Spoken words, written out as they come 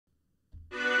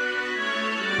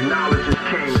Knowledge is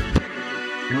king.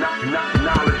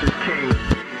 Knowledge is king.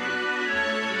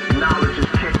 Knowledge is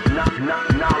king.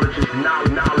 Knowledge is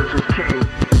king. Knowledge is king.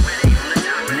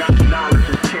 Knowledge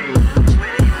is king.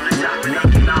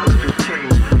 Knowledge is king.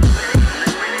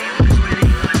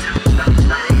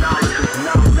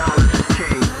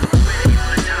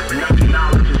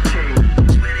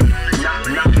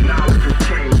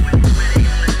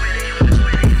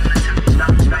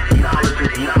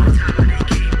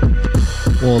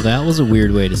 Well, that was a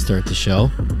weird way to start the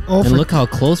show. Oh, and look how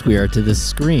close we are to this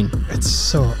screen. It's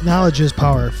so... Knowledge is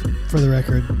power, for the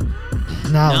record.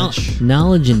 Knowledge.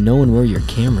 Knowledge and knowing where your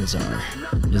cameras are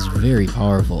is very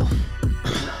powerful.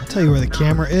 I'll tell you where the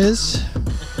camera is.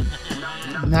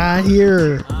 Not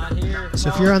here. So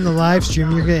if you're on the live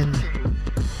stream, you're getting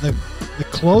the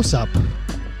close-up.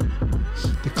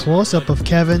 The close-up of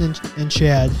Kevin and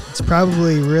Chad. It's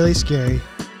probably really scary.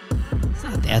 It's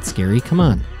not that scary. Come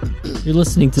on. You're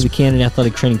listening to the Canada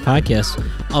Athletic Training Podcast,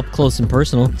 up close and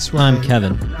personal. I'm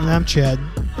Kevin. And I'm Chad.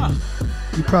 And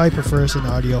you probably prefer us in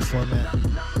audio format.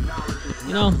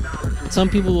 You know, some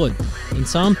people would. And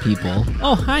some people...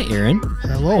 Oh, hi, Aaron.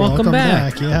 Hello. Welcome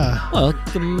back. Yeah.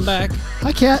 Welcome back.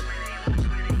 Hi, Kat.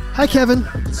 Hi, Kevin.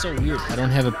 It's so weird. I don't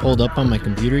have it pulled up on my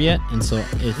computer yet, and so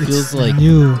it feels like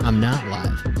new. I'm not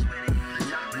live.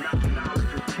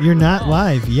 You're not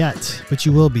live yet, but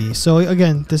you will be. So,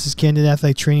 again, this is Candid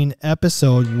Athletic Training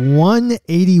episode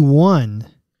 181.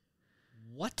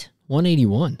 What?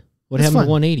 181? What That's happened fun.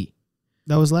 to 180?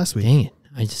 That was last week. Dang it.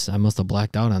 I must have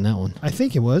blacked out on that one. I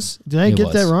think it was. Did I It get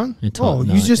was. that wrong? It totally,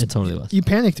 no, you just it totally was. You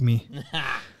panicked me.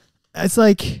 It's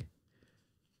like,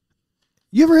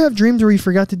 you ever have dreams where you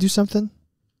forgot to do something?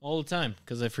 All the time,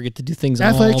 because I forget to do things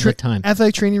all the time.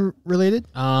 Athletic training related?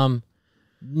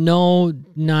 No,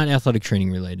 not athletic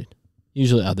training related.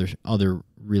 Usually other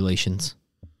relations.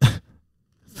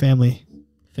 Family.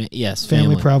 Yes,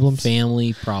 family problems.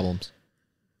 Family problems.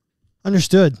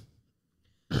 Understood.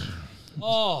 Oh,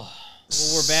 well,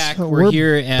 we're back. So we're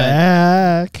here at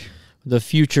back. the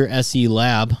Future SE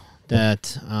Lab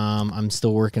that I'm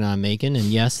still working on making. And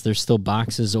yes, there's still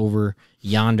boxes over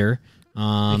yonder.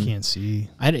 I can't see.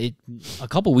 A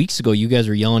couple weeks ago, you guys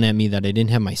were yelling at me that I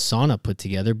didn't have my sauna put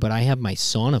together, but I have my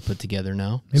sauna put together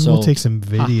now. Maybe we'll take some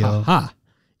video.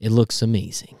 It looks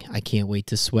amazing. I can't wait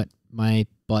to sweat my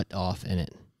butt off in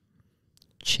it.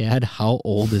 Chad, how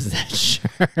old is that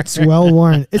shirt? It's well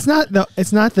worn. It's not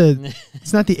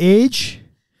the age.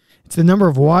 It's the number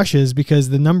of washes, because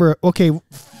the number. Okay,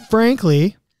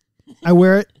 frankly, I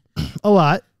wear it a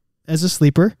lot as a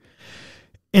sleeper,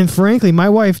 and frankly, my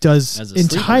wife does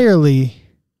entirely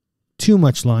too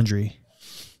much laundry.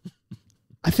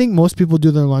 I think most people do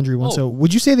their laundry once. So,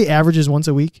 would you say the average is once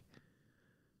a week?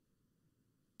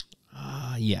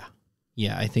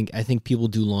 Yeah. I think people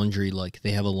do laundry like they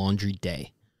have a laundry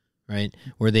day, right?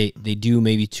 Where they do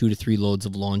maybe 2 to 3 loads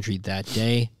of laundry that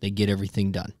day. They get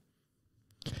everything done.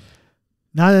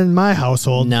 Not in my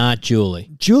household. Not Julie.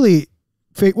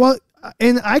 Well,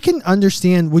 and I can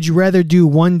understand. Would you rather do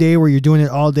one day where you're doing it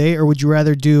all day, or would you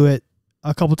rather do it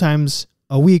a couple times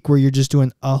a week where you're just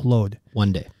doing a load?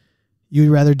 One day. You'd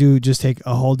rather just take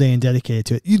a whole day and dedicate it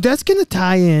to it. That's going to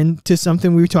tie in to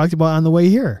something we talked about on the way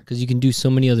here. Because you can do so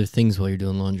many other things while you're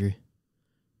doing laundry.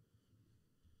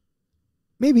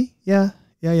 Maybe. Yeah.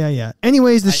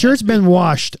 Anyways, the shirt's been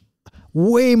washed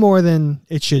way more than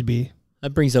it should be.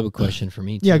 That brings up a question for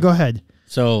me, too. Yeah, go ahead.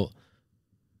 So,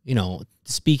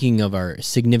 speaking of our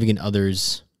significant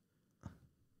others.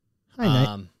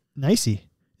 Hi, Nicey.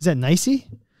 Is that Nicey?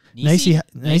 Nicey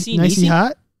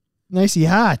hot? Nicey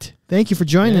hot. Thank you for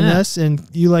joining us, and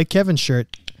you like Kevin's shirt.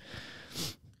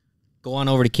 Go on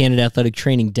over to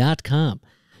CanadaAthleticTraining.com.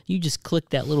 You just click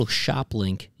that little shop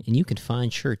link, and you can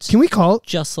find shirts. Can we call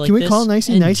just like Can we this call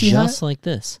Nicey hot? Just like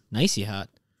this. Nicey hot.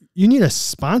 You need a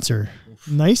sponsor.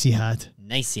 Nicey hot.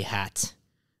 Nicey hot.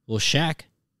 Well, Shaq.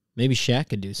 Maybe Shaq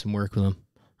could do some work with him.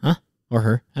 Huh? Or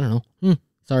her. I don't know.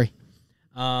 Sorry.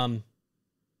 My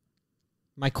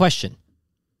question.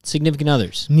 Significant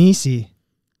others. Nicey.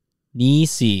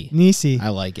 I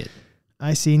like it.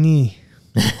 I see knee.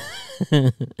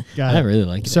 Got I really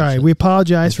like it. Sorry, actually. we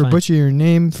apologize It's for fine. butchering your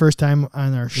name first time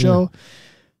on our show.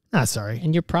 Not sorry.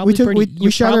 And you're probably we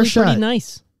shot our shot. pretty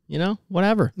nice.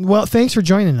 Whatever. Well, thanks for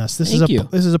joining us. This Thank you.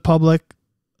 is a public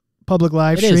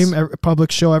live It stream, is.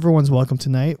 public show. Everyone's welcome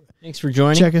tonight. Thanks for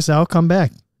joining. Check us out. Come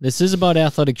back. This is about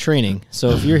athletic training.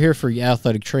 So if you're here for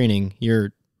athletic training,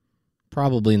 you're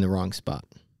probably in the wrong spot.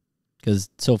 Because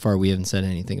so far we haven't said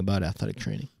anything about athletic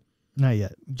training. Not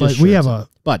yet, but we have a.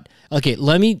 But okay,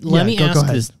 let me go ask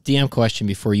ahead. this damn question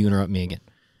before you interrupt me again.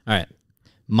 All right,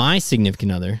 my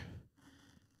significant other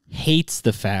hates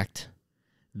the fact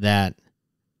that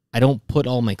I don't put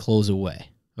all my clothes away.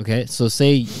 Okay, so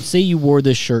say you wore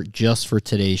this shirt just for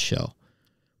today's show.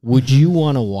 Would you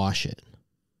want to wash it?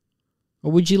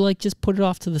 Or would you like just put it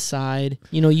off to the side?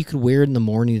 You know, you could wear it in the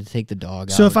morning to take the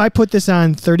dog out. So if I put this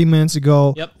on 30 minutes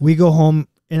ago, we go home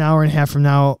an hour and a half from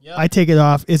now, I take it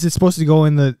off. Is it supposed to go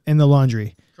in the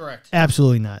laundry? Correct.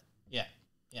 Absolutely not. Yeah.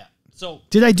 So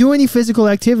did I do any physical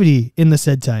activity in the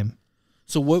said time?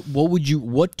 So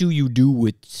what do you do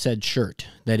with said shirt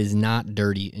that is not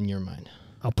dirty in your mind?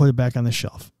 I'll put it back on the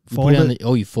shelf. You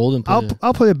fold and put it.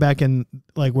 I'll put it back in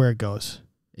like where it goes.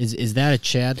 Is that a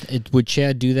Chad? Would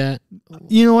Chad do that?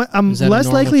 You know what? I'm less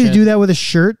likely to do that with a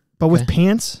shirt, but with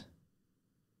pants,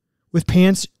 with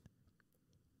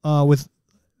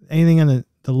anything on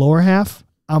the lower half,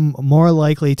 I'm more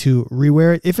likely to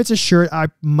rewear it. If it's a shirt, I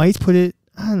might put it.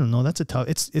 I don't know. That's a tough.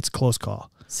 It's close call.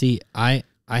 See, I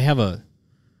have a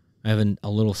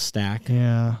little stack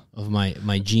of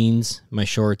my jeans, my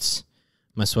shorts,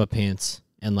 my sweatpants,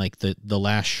 and like the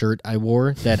last shirt I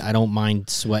wore that I don't mind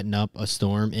sweating up a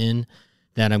storm in,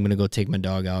 that I'm going to go take my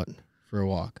dog out for a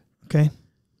walk. Okay.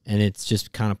 And it's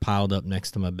just kind of piled up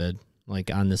next to my bed, like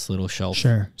on this little shelf.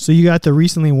 Sure. So you got the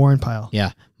recently worn pile.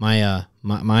 Yeah. My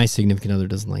significant other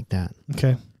doesn't like that.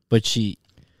 Okay. But she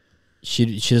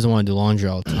doesn't want to do laundry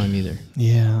all the time either.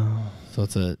 Yeah. So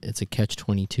it's a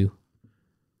catch-22.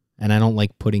 And I don't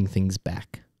like putting things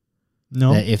back.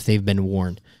 No. If they've been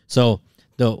worn. So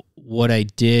what I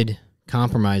did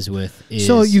compromise with is,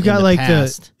 so you got like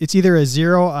past, it's either a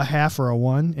 0, a half, or a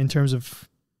 1 in terms of,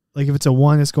 like, if it's a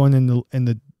 1, it's going in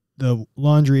the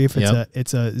laundry. If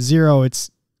it's a 0,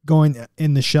 it's going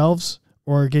in the shelves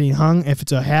or getting hung. If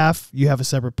it's a half, you have a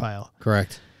separate pile.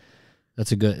 Correct.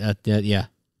 That's a good yeah.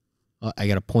 I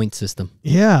got a point system.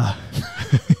 Yeah.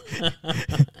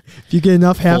 If you get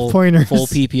enough half pointers, full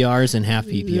PPRs and half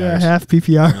PPRs. Yeah, half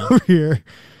PPR over here.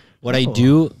 What I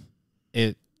do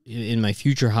in my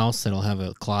future house that'll have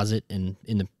a closet, and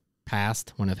in the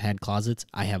past when I've had closets,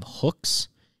 I have hooks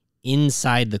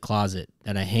inside the closet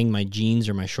that I hang my jeans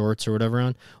or my shorts or whatever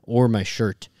on, or my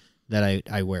shirt that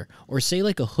I wear, or say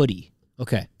like a hoodie.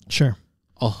 Okay, sure.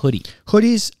 A hoodie.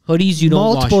 Hoodies you don't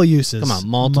multiple wash. uses. Come on,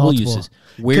 multiple uses.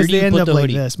 Where do you end put up the like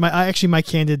hoodie? this. My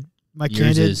candid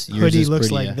Yours hoodie is looks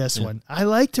pretty, like this one. I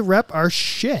like to rep our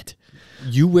shit.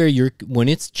 You wear when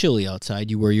it's chilly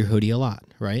outside, you wear your hoodie a lot,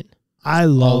 right? I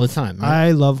love all the time. Right?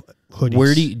 I love hoodies.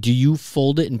 Where do you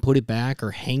fold it and put it back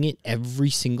or hang it every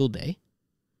single day?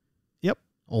 Yep.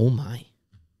 Oh my.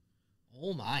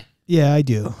 Yeah, I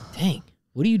do. Dang.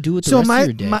 What do you do with the rest of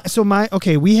your day?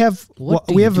 Okay, we have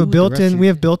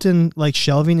built-in like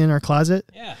shelving in our closet.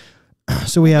 Yeah.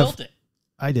 So we have built it.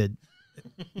 I did.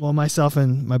 Well, myself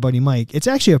and my buddy Mike. It's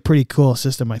actually a pretty cool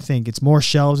system, I think. It's more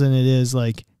shelves than it is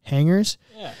like hangers.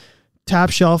 Yeah. Top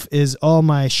shelf is all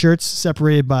my shirts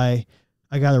separated by,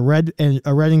 I got a red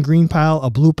and green pile, a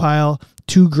blue pile,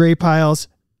 2 gray piles,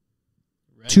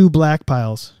 2 black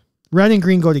piles. Red and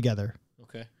green go together.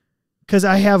 Okay. Because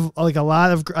I have like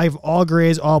I have all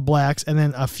grays, all blacks, and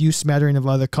then a few smattering of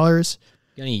other colors.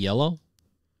 Got any yellow?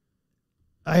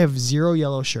 I have 0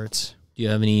 yellow shirts. Do you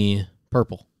have any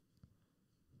purple?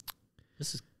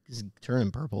 This is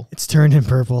turning purple. It's turning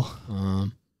purple.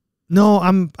 No,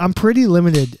 I'm pretty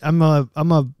limited. I'm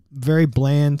a very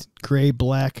bland gray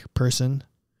black person.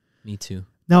 Me too.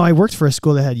 Now I worked for a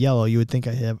school that had yellow. You would think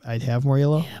I'd have more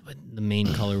yellow. Yeah, but the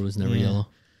main color was never yellow.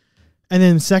 And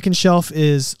then second shelf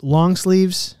is long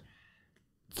sleeves.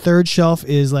 Third shelf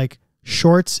is like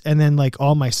shorts, and then like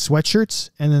all my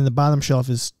sweatshirts, and then the bottom shelf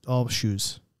is all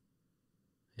shoes.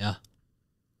 Yeah.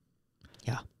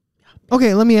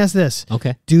 Okay, let me ask this.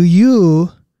 Okay. Do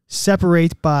you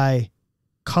separate by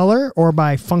color or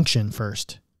by function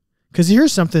first? Because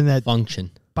here's something that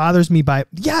function bothers me by...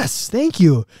 Yes, thank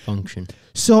you. Function.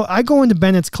 So I go into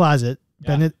Bennett's closet. Yeah.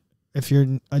 Bennett, if you're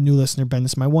a new listener,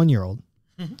 Bennett's my 1-year-old.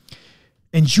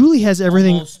 And Julie has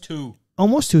everything...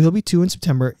 Almost 2. He'll be 2 in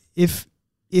September. If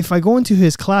I go into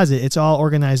his closet, it's all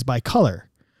organized by color.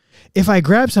 If I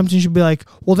grab something, she'll be like,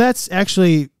 well, that's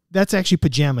actually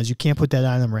pajamas. You can't put that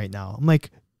on them right now. I'm like,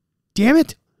 damn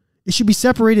it. It should be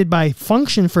separated by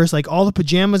function first, like all the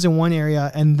pajamas in one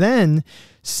area, and then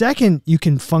second you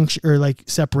can function or like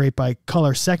separate by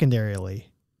color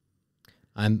secondarily.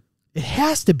 It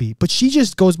has to be, but she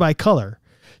just goes by color.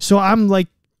 So I'm like,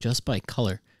 just by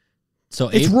color. So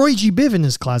it's Roy G. Biv in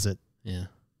his closet. Yeah.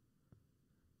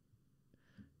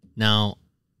 Now,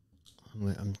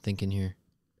 I'm thinking here.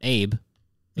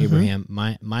 Abraham,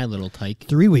 my little tyke,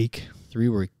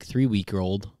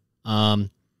 3-week-old.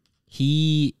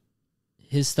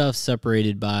 His stuff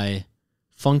separated by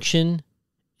function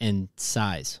and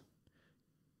size.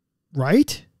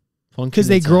 Right? Function Because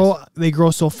they and size.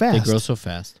 grow so fast. They grow so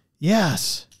fast.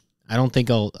 Yes. I don't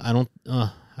know.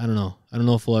 I don't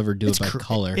know if we'll ever do it by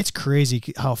color. It's crazy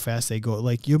how fast they go.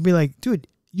 Like, you'll be like, dude,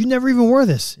 you never even wore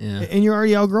this. Yeah. And you're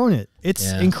already outgrown it. It's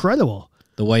incredible.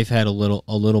 The wife had a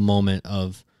little moment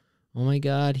of, oh my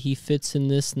God, he fits in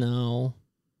this now.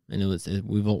 And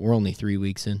we're only 3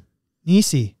 weeks in.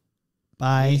 Nisi,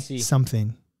 buy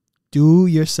something. Do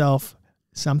yourself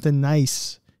something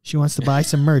nice. She wants to buy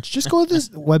some merch. Just go to this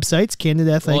websites,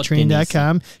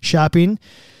 CandidaAthleteTraining.com, shopping.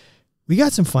 We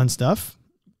got some fun stuff.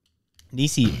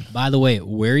 Nisi, by the way,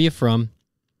 where are you from?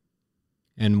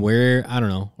 And where, I don't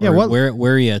know. Yeah,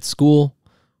 where are you at school?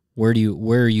 Where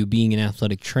are you being an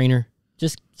athletic trainer?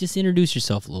 Just introduce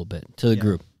yourself a little bit to the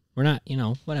group. We're not,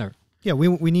 whatever. Yeah,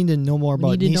 we need to know more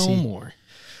about Nisi. We need to know more.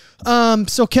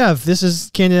 So Kev, this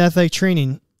is Candidate Athletic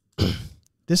Training.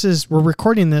 We're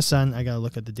recording this on, I got to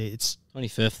look at the date. It's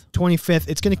 25th.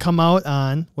 It's going to come out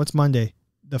on, what's Monday?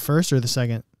 The 1st or the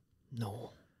 2nd? No.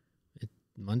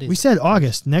 Monday. We said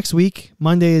August. Next week,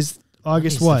 Monday is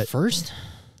August what? The 1st?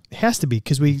 It has to be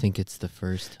because I think it's the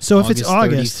 1st. So if it's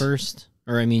August 31st,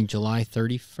 or July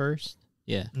 31st?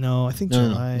 Yeah. No, I think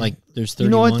July. No. Like there's 31. You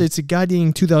know what? It's a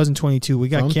goddamn 2022. We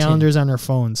got calendars on our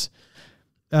phones.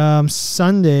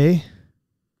 Monday's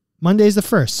the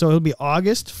 1st, so it'll be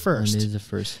August 1st. Monday's the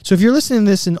 1st. So if you're listening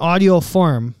to this in audio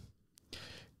form,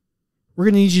 we're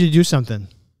going to need you to do something.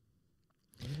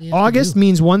 August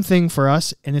means one thing for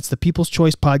us, and it's the People's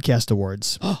Choice Podcast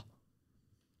Awards.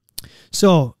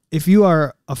 So if you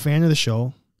are a fan of the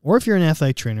show, or if you're an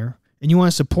athletic trainer, and you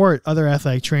want to support other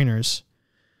athletic trainers,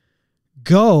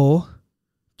 go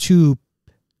to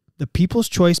the People's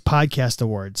Choice Podcast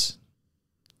Awards.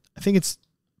 I think it's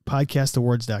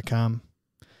podcastawards.com.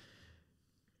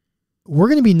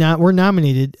 We're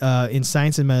nominated in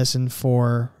Science and Medicine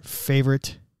for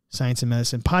favorite Science and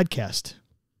Medicine podcast.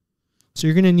 So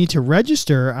you're going to need to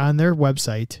register on their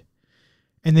website.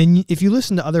 And then if you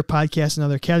listen to other podcasts in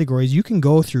other categories, you can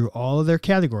go through all of their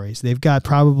categories. They've got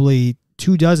probably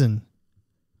 24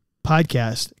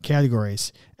 podcast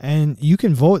categories, and you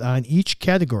can vote on each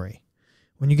category.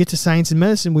 When you get to Science and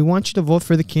Medicine, we want you to vote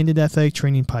for the Candidate Athletic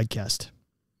Training Podcast.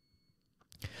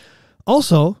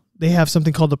 Also, they have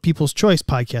something called the People's Choice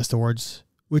Podcast Awards,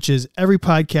 which is every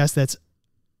podcast that's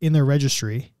in their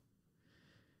registry.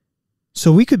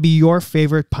 So we could be your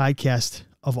favorite podcast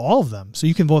of all of them. So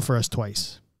you can vote for us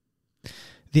twice.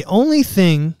 The only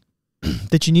thing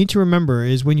that you need to remember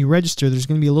is when you register, there's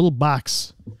going to be a little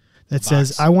box that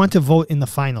says, I want to vote in the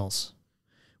finals.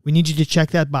 We need you to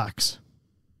check that box.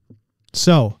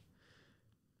 So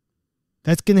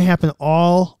that's going to happen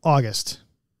all August.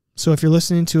 So if you're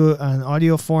listening to an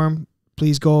audio form,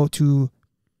 please go to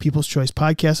People's Choice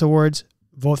Podcast Awards,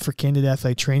 vote for Candidate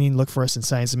Athletic Training, look for us in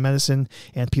Science and Medicine,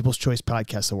 and People's Choice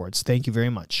Podcast Awards. Thank you very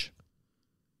much.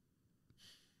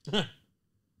 What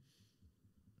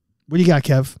do you got,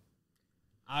 Kev?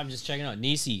 I'm just checking out.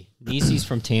 Nisi's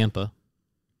from Tampa.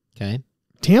 Okay.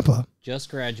 Tampa?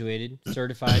 Just graduated,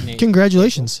 certified.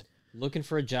 Congratulations. Looking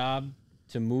for a job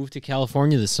to move to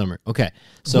California this summer. Okay.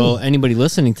 So anybody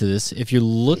listening to this, if you're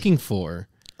looking for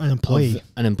an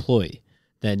employee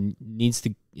that needs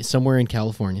to somewhere in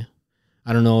California,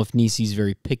 I don't know if Nisi's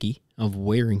very picky of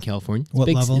where in California. What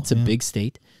level? It's a big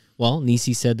state. Well,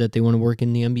 Nisi said that they want to work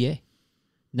in the NBA.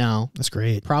 Now, that's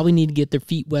great. Probably need to get their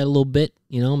feet wet a little bit,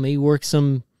 maybe work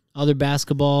some other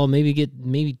basketball, maybe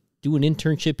do an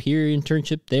internship here,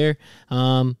 internship there.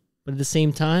 But at the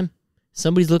same time,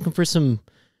 somebody's looking for some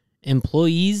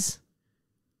employees.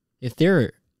 If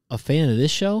they're a fan of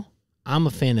this show, I'm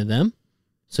a fan of them,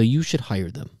 so you should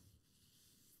hire them.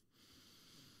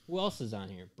 Who else is on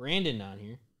here? Brandon on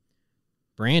here.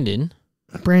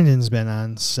 Brandon's been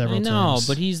on several times. I know,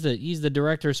 but he's the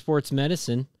director of sports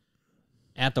medicine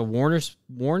at the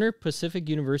Warner Pacific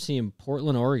University in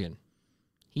Portland, Oregon.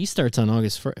 He starts on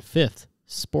August 5th.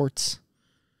 Sports.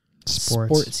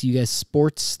 You guys,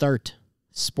 sports start.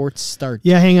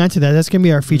 Yeah, hang on to that. That's going to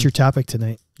be our feature topic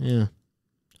tonight. Yeah.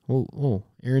 Oh,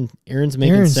 Erin's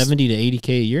making 70 to 80K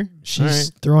a year? She's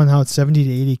throwing out 70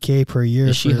 to 80K per year.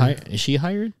 Is she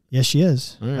hired? Yes, she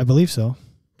is. Right. I believe so.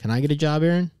 Can I get a job,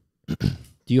 Erin?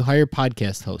 Do you hire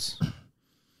podcast hosts?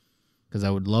 Because I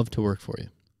would love to work for you.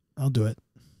 I'll do it.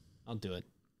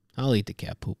 I'll eat the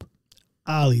cat poop.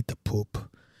 I'll eat the poop.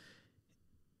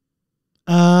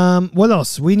 What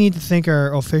else? We need to thank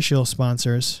our official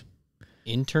sponsors.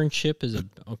 Internship is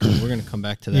okay. We're going to come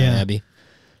back to that, Abby.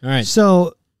 All right.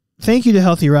 So thank you to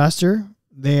Healthy Roster.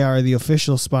 They are the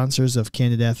official sponsors of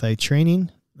Candidate Athletic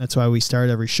Training. That's why we start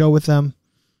every show with them.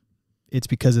 It's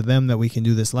because of them that we can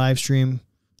do this live stream.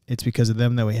 It's because of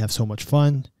them that we have so much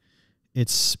fun.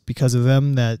 It's because of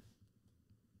them that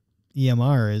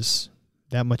EMR is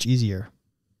that much easier.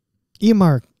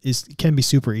 EMR can be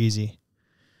super easy.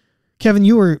 Kevin,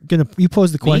 you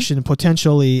posed the question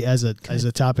potentially as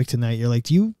a topic tonight. You're like,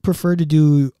 do you prefer to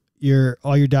do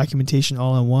all your documentation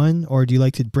all in one, or do you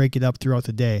like to break it up throughout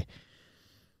the day?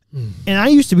 And I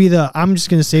used to be I'm just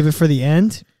going to save it for the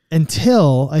end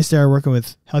until I started working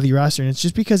with Healthy Roster. And it's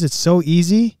just because it's so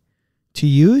easy to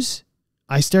use.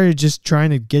 I started just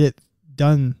trying to get it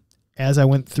done as I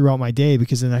went throughout my day,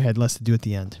 because then I had less to do at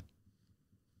the end.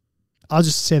 I'll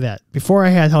just say that. Before I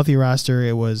had Healthy Roster,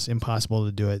 it was impossible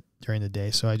to do it during the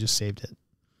day, so I just saved it.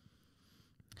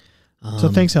 So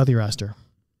thanks, Healthy Roster.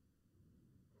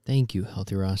 Thank you,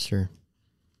 Healthy Roster.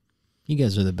 You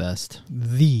guys are the best.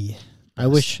 I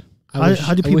wish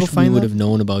how do people find we would have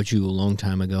known about you a long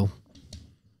time ago.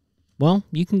 Well,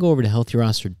 you can go over to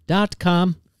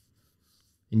healthyroster.com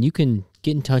and you can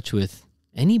get in touch with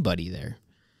anybody there.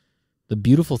 The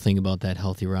beautiful thing about that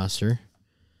Healthy Roster,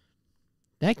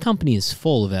 that company is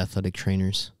full of athletic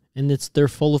trainers, and they're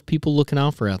full of people looking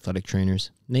out for athletic trainers.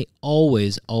 And they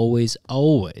always, always,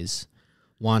 always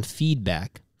want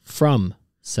feedback from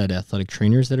said athletic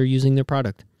trainers that are using their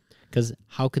product. Because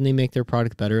how can they make their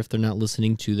product better if they're not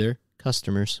listening to their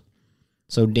customers?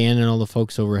 So Dan and all the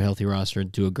folks over at Healthy Roster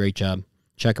do a great job.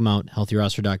 Check them out,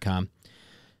 healthyroster.com.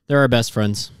 They're our best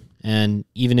friends, and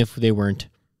even if they weren't,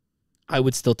 I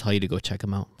would still tell you to go check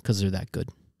them out because they're that good.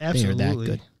 Absolutely. They are that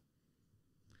good.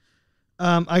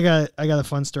 I got a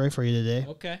fun story for you today.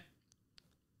 Okay.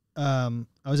 I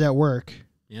was at work.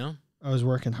 Yeah. I was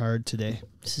working hard today.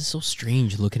 This is so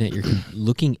strange looking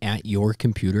at your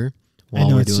computer while I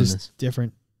know we're it's doing just this.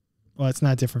 different. Well, it's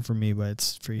not different for me, but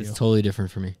it's for you. It's totally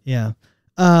different for me. Yeah.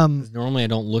 'Cause normally I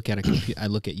don't look at a computer. I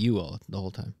look at you the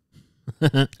whole time.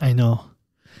 I know.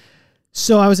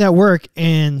 So I was at work,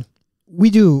 and we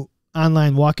do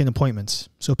online walk-in appointments.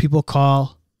 So people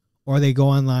call or they go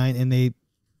online and they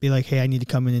be like, hey, I need to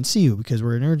come in and see you because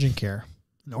we're in urgent care,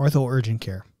 an ortho urgent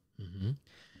care. Mm-hmm.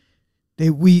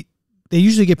 They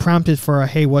usually get prompted for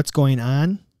hey, what's going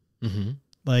on? Mm-hmm.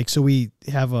 Like, so we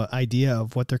have an idea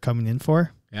of what they're coming in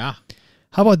for. Yeah.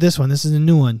 How about this one? This is a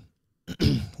new one.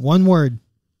 One word.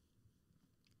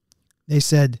 They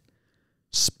said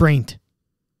spraint.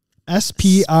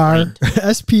 S-P-R-A-I-N-T.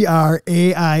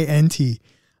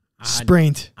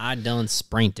 Spraint. I done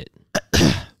spraint it.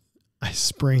 I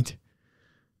spraint.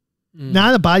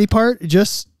 Not a body part,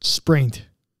 just spraint.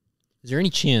 Is there any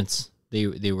chance they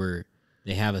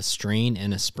have a strain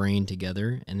and a sprain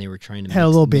together, and they were trying to had a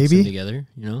little mix baby them together?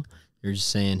 You know, they're just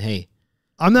saying, "Hey,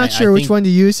 I'm not sure which one to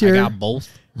use here." I got both.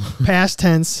 Past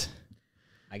tense.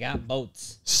 I got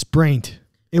both. Spraint.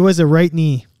 It was a right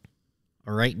knee.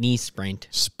 A right knee sprained.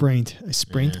 Sprained. I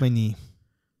sprained my knee.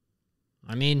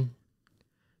 I mean,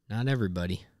 not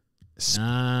everybody.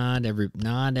 Not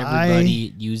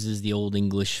everybody uses the old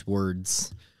English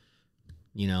words.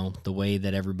 You know, the way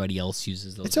that everybody else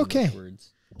uses those English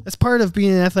words. That's part of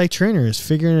being an athletic trainer, is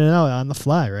figuring it out on the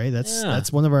fly, right?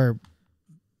 That's one of our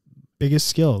biggest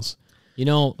skills. You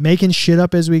know, making shit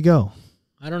up as we go.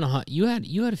 I don't know how you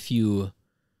had a few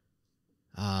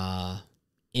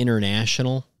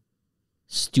international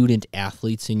student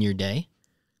athletes in your day.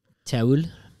 Taul.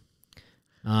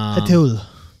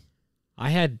 I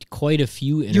had quite a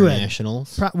few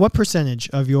internationals. What percentage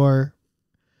of your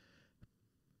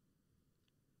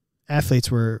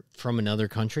athletes were from another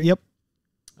country? Yep.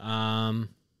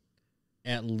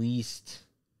 At least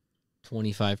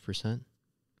 25%.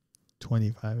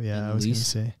 25, yeah, I was going to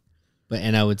say.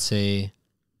 And I would say,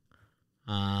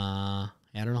 I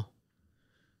don't know.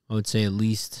 I would say at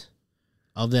least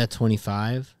of that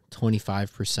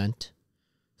 25%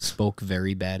 spoke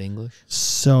very bad English.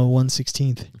 So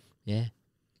 1/16. Yeah.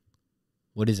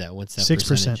 What is that? What's that 6%.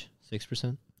 percentage?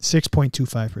 6%?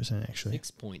 6.25%, actually.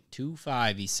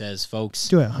 6.25, he says, folks.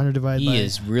 Do it. 100 divided by... He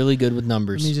is really good with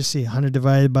numbers. Let me just see. 100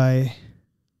 divided by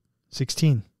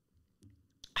 16.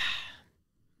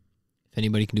 If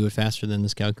anybody can do it faster than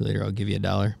this calculator, I'll give you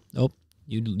 $1. Oh,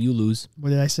 you lose. What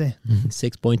did I say?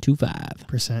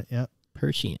 6.25%. Yep.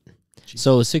 Percent.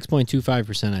 So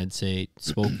 6.25%, I'd say,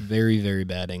 spoke very, very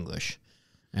bad English,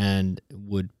 and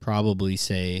would probably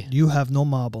say, "You have no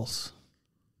marbles."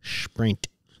 Spraint.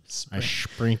 I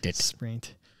spraint it.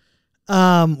 Spraint.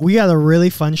 We got a really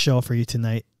fun show for you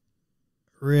tonight.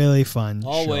 Really fun.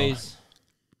 Always.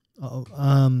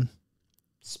 Show.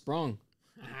 Sprung.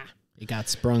 It got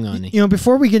sprung on me. You know,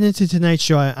 before we get into tonight's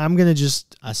show, I'm gonna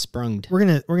just sprunged. We're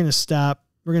gonna stop.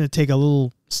 We're gonna take a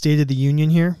little State of the Union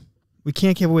here. We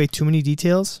can't give away too many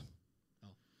details.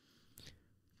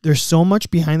 there's so much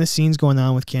behind the scenes going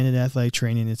on with Canada Athletic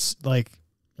Training. It's like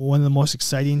one of the most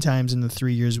exciting times in the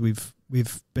 3 years we've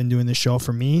been doing this show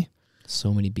for me.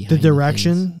 So many behind the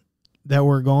direction that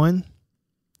we're going.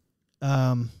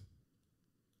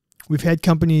 We've had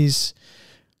companies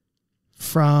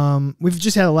we've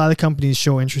just had a lot of companies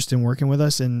show interest in working with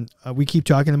us, and we keep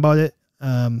talking about it.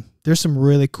 There's some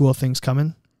really cool things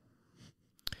coming,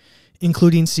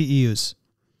 including CEUs.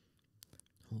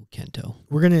 Oh, Kento.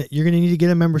 You're gonna need to get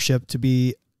a membership to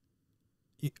be.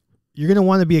 You're gonna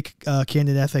want to be a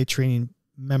Canada Athletic Training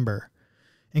member,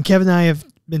 and Kevin and I have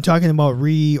been talking about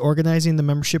reorganizing the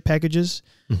membership packages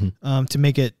to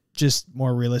make it just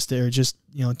more realistic, or just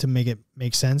to make it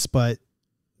make sense. But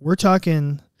we're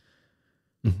talking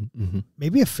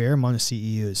maybe a fair amount of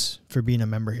CEUs for being a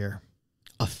member here.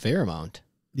 A fair amount.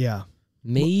 Yeah,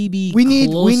 maybe we need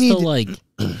to like.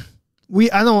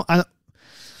 I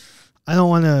don't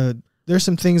want to. There's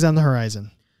some things on the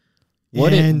horizon.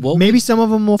 Maybe some of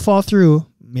them will fall through.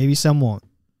 Maybe some won't.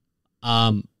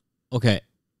 Okay.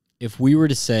 If we were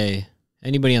to say,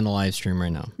 anybody on the live stream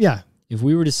right now, yeah. If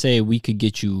we were to say we could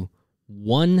get you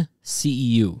one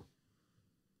CEU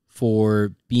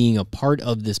for being a part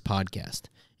of this podcast,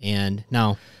 and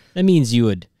now that means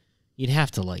you'd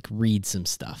have to like read some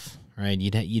stuff, right?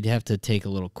 You'd have to take a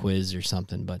little quiz or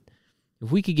something. But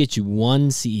if we could get you one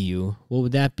CEU, what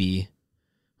would that be?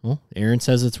 Well, Aaron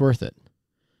says it's worth it.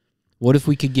 What if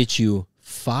we could get you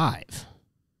 5?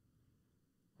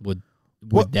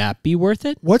 Would that be worth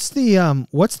it? What's the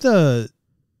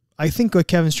I think what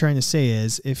Kevin's trying to say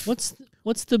is what's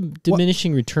the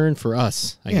diminishing return for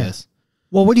us, I guess.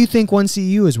 Well, what do you think one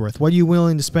CEU is worth? What are you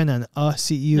willing to spend on a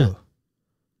CEU? Yeah.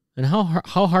 And how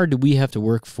hard do we have to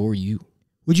work for you?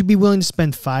 Would you be willing to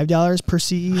spend $5 per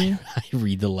CEU? I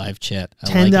read the live chat.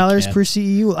 $10 per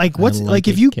CEU? Like what's like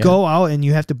if you go out and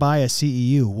you have to buy a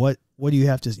CEU, what do you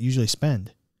have to usually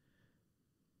spend?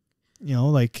 Yeah.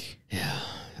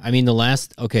 I mean,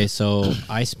 so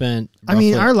I spent...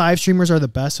 our live streamers are the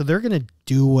best, so they're going to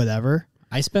do whatever.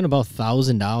 I spent about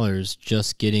 $1,000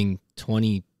 just getting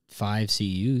 25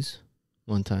 CEUs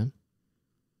one time.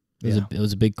 It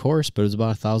was a big course, but it was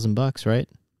about $1,000, right?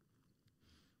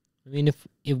 I mean,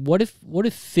 what if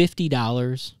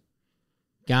 $50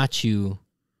 got you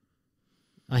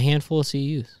a handful of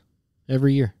CEUs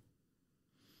every year?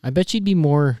 I bet you'd be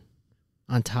more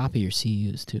on top of your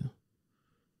CEUs, too.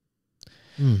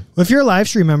 Well, if you're a live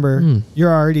stream member,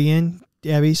 you're already in,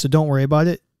 Abby, so don't worry about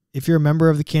it. If you're a member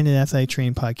of the Canada Athletic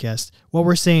Training Podcast, what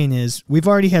we're saying is we've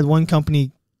already had one company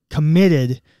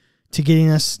committed to getting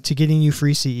you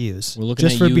free CEUs. We're looking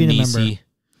just for being a member.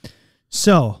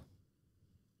 So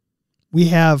we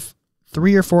have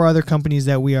 3 or 4 other companies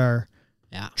that we are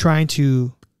trying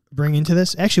to bring into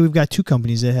this. Actually, we've got 2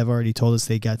 companies that have already told us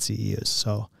they got CEUs.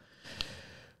 So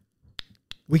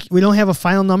we don't have a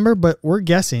final number, but we're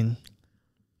guessing.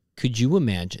 Could you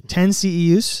imagine 10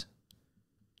 CEUs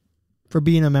for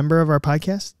being a member of our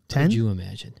podcast? 10? Could you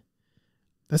imagine?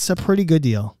 That's a pretty good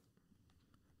deal.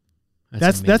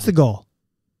 That's the goal.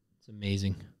 It's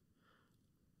amazing.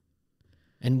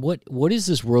 And what is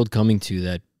this world coming to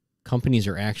that companies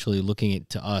are actually looking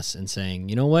to us and saying,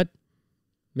 you know what?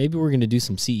 Maybe we're going to do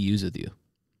some CEUs with you.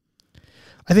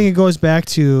 I think it goes back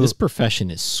to... This profession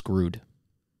is screwed.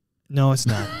 No, it's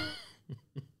not.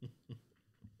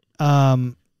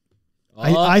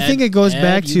 I think it goes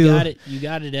back to... You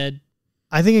got it, Ed.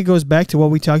 I think it goes back to what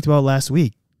we talked about last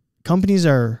week. Companies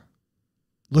are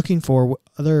looking for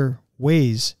other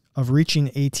ways of reaching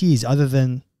ATs other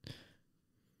than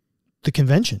the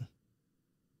convention.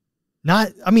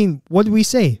 What did we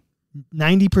say?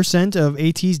 90% of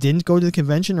ATs didn't go to the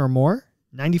convention or more?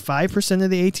 95%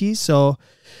 of the ATs? So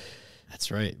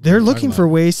that's right. They're looking for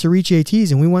ways to reach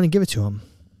ATs, and we want to give it to them.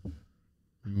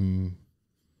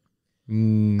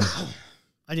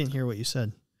 I didn't hear what you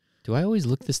said. Do I always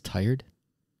look this tired?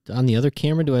 On the other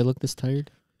camera, do I look this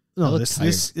tired? No,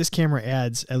 this camera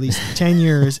adds at least 10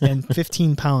 years and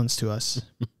 15 pounds to us.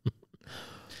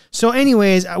 So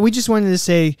anyways, we just wanted to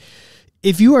say,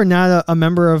 if you are not a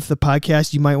member of the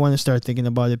podcast, you might want to start thinking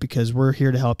about it, because we're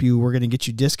here to help you. We're going to get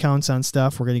you discounts on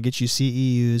stuff. We're going to get you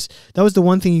CEUs. That was the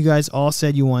one thing you guys all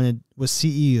said you wanted, was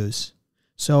CEUs.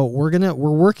 So we're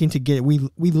working to get it. We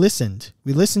listened.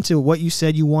 We listened to what you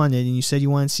said you wanted, and you said you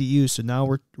wanted CEUs. So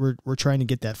now we're trying to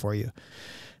get that for you.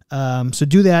 So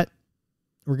do that.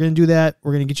 We're going to do that.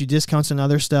 We're going to get you discounts on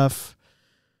other stuff.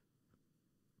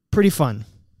 Pretty fun.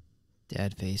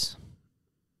 Dad face.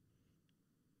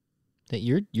 That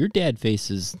your dad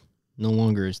face is no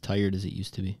longer as tired as it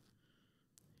used to be.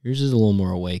 Yours is a little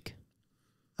more awake.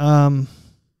 I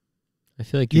I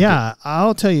feel like you're Yeah,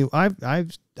 I'll tell you.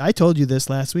 I told you this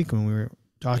last week when we were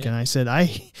talking. Yeah. I said I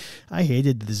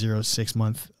hated the 0 to 6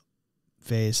 month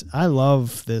phase. I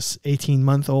love this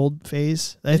 18-month-old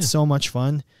phase. That's so much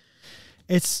fun.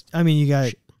 You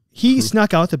got he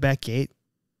snuck out the back gate.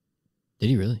 Did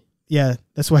he really? Yeah,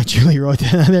 that's why Julie wrote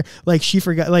that on there. Like she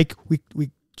forgot. Like we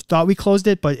thought we closed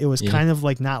it, but it was kind of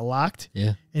like not locked.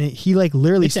 Yeah. And he like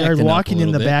literally It's started acting up a walking in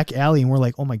little the bit. back alley, and we're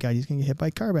like, oh my god, he's gonna get hit by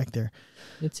a car back there.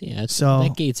 So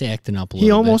that gate's acting up a He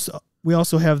little almost. We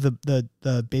also have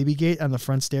the baby gate on the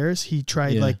front stairs. He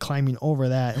tried like climbing over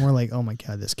that, and we're like, oh my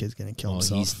god, this kid's gonna kill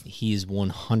himself. He's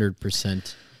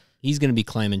 100%. He's gonna be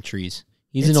climbing trees.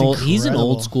 He's It's He's an incredible.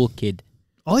 old school kid.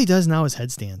 All he does now is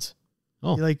headstands.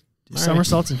 Oh, He like all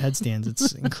somersaults and headstands.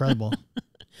 It's incredible.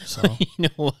 So You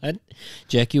know what?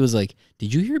 Jackie was like,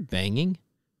 "Did you hear banging?"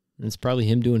 And it's probably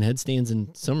him doing headstands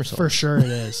and somersaults. for sure it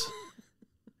is.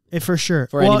 For sure.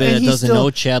 For anybody and that he doesn't still- know,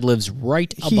 Chad lives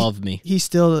right above me, He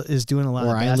still is doing a lot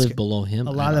or of I live below him.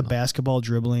 a I lot don't of know. basketball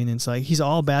dribbling. And it's like he's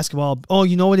all basketball. Oh,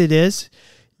 you know what it is?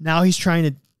 Now he's trying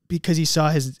to, because he saw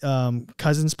his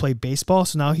cousins play baseball,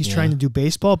 so now he's trying to do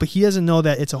baseball, but he doesn't know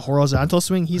that it's a horizontal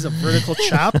swing. He's a vertical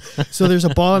chop. So there's a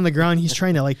ball on the ground. He's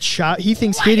trying to like chop. He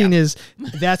thinks hitting is,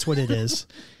 that's what it is.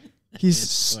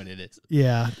 That's what it is.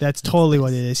 Yeah, that's totally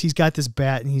what it is. He's got this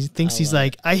bat and he thinks he's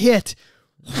like, I hit.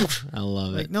 I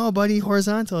love Like, it. no, buddy,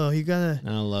 horizontal. You got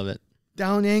I love it.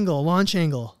 down angle, launch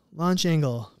angle,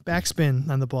 backspin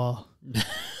on the ball.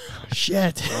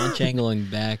 Shit. Launch angle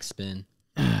and backspin.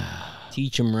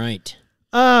 Teach him right.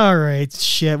 All right,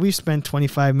 shit. We've spent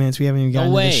 25 minutes. We haven't even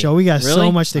gotten to way. the show. We got so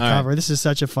Really? much to All cover. right. This is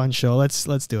such a fun show. Let's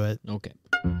do it. Okay.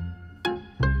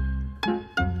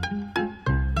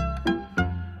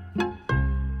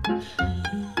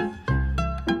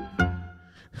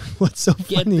 What's so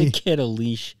Get funny? the kid a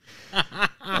leash.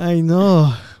 I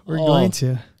know. We're Oh. going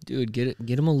to. Dude, get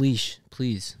him a leash,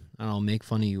 please. And I'll make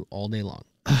fun of you all day long.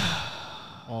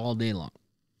 All day long.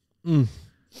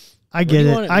 I do get you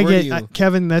it. want it- I where get do you-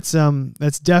 Kevin. That's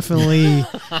definitely.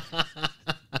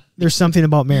 There's something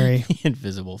about Mary.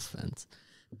 Invisible fence.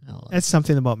 I love it. That's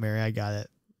something about Mary. I got it.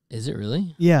 Is it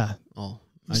really? Yeah. Oh,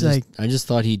 He's like- I just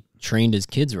thought he trained his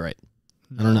kids right.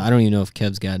 I don't know. I don't even know if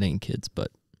Kev's got any kids,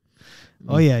 but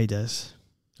Oh yeah, he does.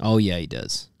 oh yeah, he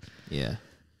does. Yeah.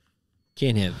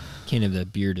 Can't have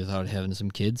that beard without having some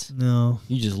kids. No.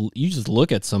 You just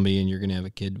look at somebody and you're gonna have a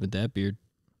kid with that beard.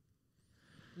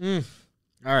 All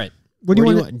right. What do you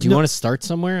Where want? do you want to start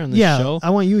somewhere on the Yeah, show? I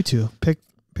want you to pick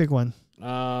one.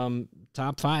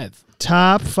 Top 5.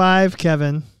 Top 5,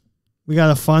 Kevin. We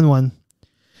got a fun one.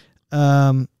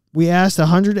 We asked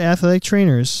 100 athletic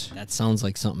trainers. That sounds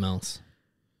like something else.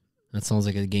 That sounds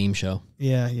like a game show.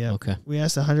 Yeah. Okay. We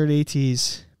asked 100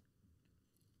 ATs.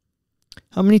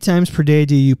 How many times per day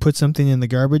do you put something in the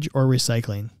garbage or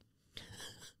recycling?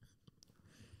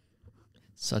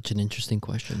 Such an interesting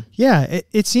question. Yeah,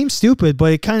 it seems stupid,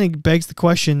 but it kind of begs the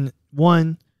question,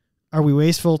 1, are we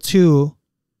wasteful? 2,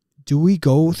 do we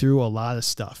go through a lot of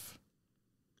stuff?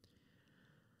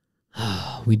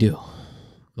 We do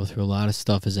go through a lot of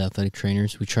stuff as athletic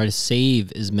trainers. We try to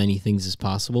save as many things as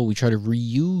possible. We try to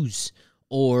reuse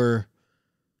or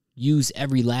use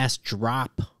every last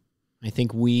drop. I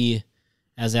think we,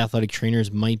 as athletic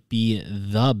trainers, might be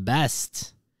the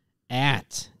best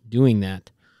at doing that.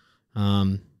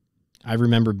 I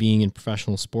remember being in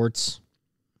professional sports,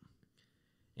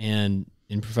 and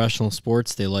in professional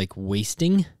sports, they like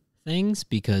wasting things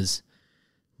because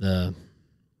the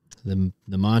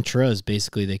mantra is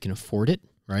basically they can afford it,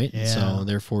 right? Yeah. So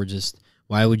therefore, just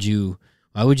why would you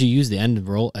use the end of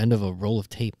a roll of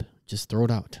tape? Just throw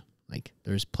it out. Like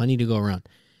there's plenty to go around.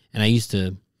 And I used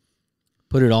to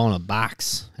put it all in a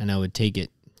box, and I would take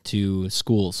it to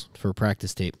schools for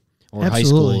practice tape, or high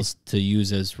Absolutely. schools to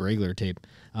use as regular tape.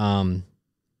 That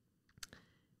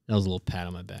was a little pat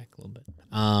on my back, a little bit.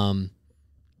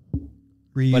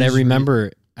 But I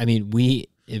remember, I mean, we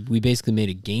basically made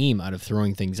a game out of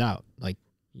throwing things out. Like,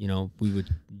 you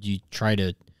try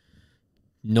to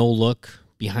no look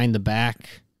behind the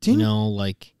back, Didn't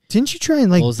you try and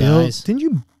like close the build? eyes. Didn't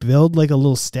you build like a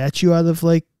little statue out of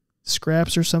like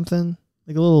scraps or something?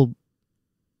 Like a little.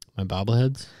 my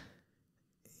bobbleheads.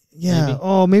 Yeah. Maybe.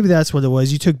 Oh, maybe that's what it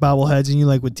was. You took bobbleheads and you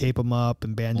like would tape them up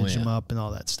and bandage Oh, yeah. them up and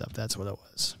all that stuff. That's what it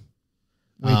was.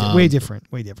 Um, Way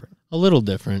different. Way different. A little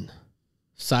different.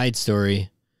 Side story.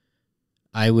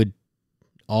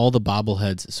 All the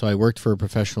bobbleheads. So I worked for a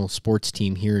professional sports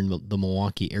team here in the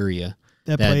Milwaukee area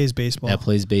That plays baseball that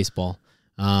plays baseball.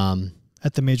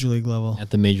 at the major league level. At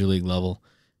the major league level.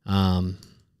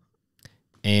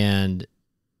 And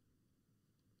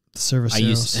The service I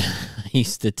heroes.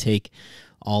 used to take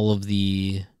all of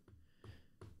the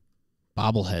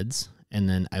bobbleheads, and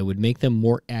then I would make them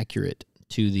more accurate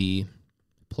to the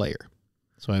player.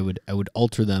 So I would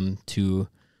alter them to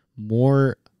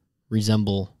more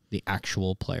resemble the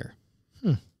actual player.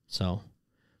 So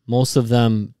most of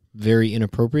them very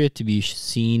inappropriate to be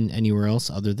seen anywhere else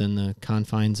other than the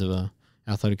confines of a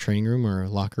athletic training room or a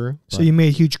locker room. So you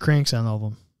made huge cranks on all of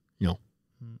them?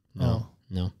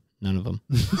 No, none of them.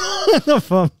 None of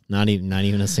them. Not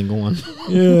even a single one.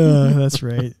 Yeah, that's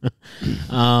right.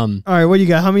 All right, what do you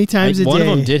got? How many times a day? One of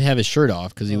them did have his shirt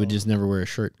off because he would just never wear a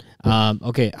shirt.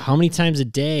 Okay, how many times a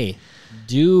day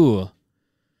do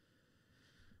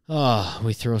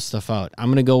we throw stuff out? I'm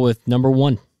going to go with number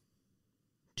 1.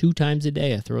 2 times a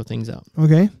day I throw things out.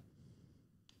 Okay.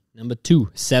 Number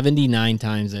 2, 79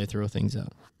 times I throw things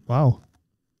out. Wow.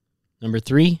 Number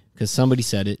 3, because somebody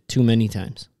said it, too many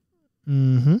times.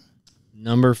 Mm-hmm.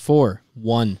 Number 4,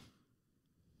 1.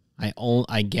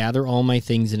 I gather all my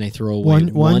things and I throw away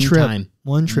one trip. time.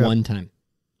 One trip. One time.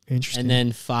 Interesting. And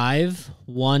then 5,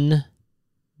 1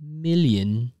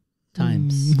 million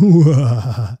times.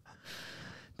 That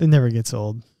never gets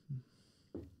old.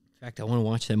 In fact, I want to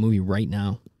watch that movie right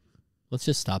now. Let's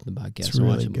just stop the podcast. It's and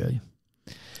really watch a good. movie.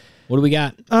 What do we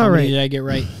got? All How right. many did I get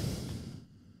right?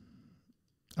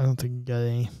 I don't think you got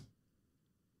any.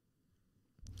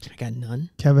 I got none.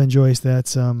 Kevin Joyce,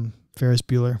 that's Ferris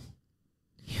Bueller.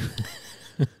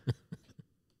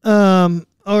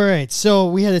 All right, so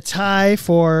we had a tie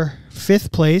for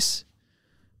 5th place.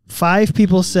 5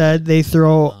 people said they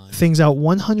throw things out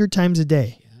 100 times a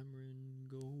day.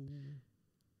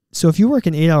 So if you work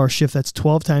an 8-hour shift, that's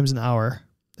 12 times an hour.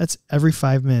 That's every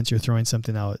 5 minutes you're throwing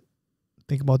something out.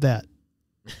 Think about that.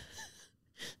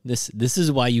 This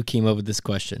is why you came up with this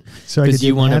question. So because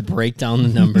you want to break down the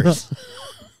numbers.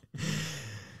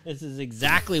 This is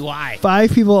exactly why.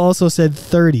 5 people also said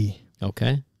 30.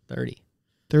 Okay, 30.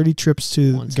 30 trips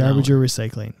to Once an garbage hour. or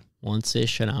recycling.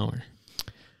 Once-ish an hour.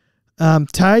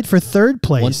 Tied for 3rd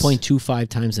place. 1.25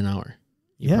 times an hour.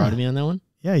 You Yeah. proud of me on that one?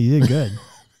 Yeah, you did good.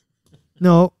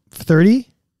 No, 30?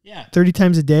 Yeah. 30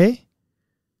 times a day?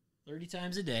 30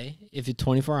 times a day. If it's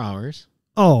 24 hours,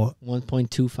 Oh,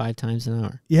 1.25 times an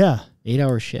hour. yeah.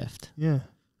 8-hour shift. Yeah.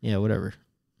 Yeah, whatever.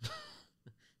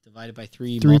 Divided by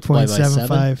 3, multiplied by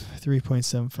 7.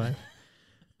 3.75.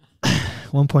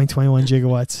 1.21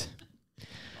 gigawatts.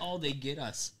 Oh, they get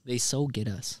us. They so get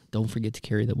us. Don't forget to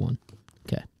carry the 1.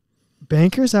 Okay.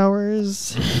 Banker's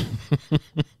hours.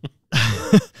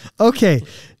 Okay.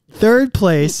 3rd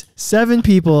place, 7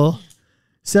 people.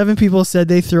 7 people said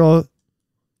they throw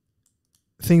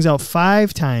things out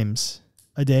 5 times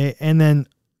a day, and then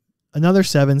another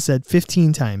 7 said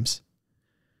 15 times.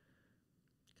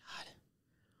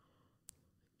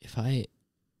 If I...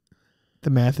 The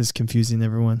math is confusing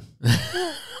everyone.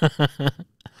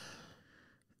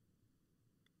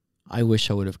 I wish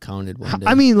I would have counted one day.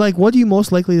 I mean, like, what are you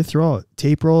most likely to throw out?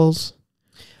 Tape rolls?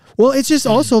 Well, it's just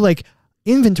also like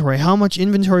inventory. How much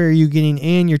inventory are you getting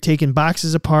in? You're taking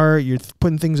boxes apart. You're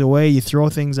putting things away. You throw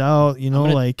things out. You know,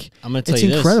 I'm gonna tell it's you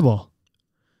this. incredible.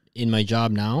 In my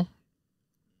job now,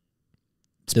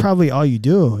 It's probably all you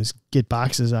do is get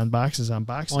boxes on boxes on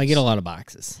boxes. well, I get a lot of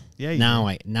boxes. Yeah. Now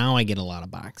I get a lot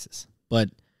of boxes. But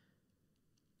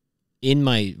in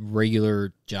my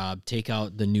regular job, take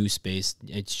out the new space.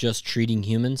 It's just treating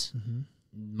humans. Mm-hmm.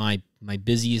 My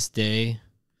busiest day,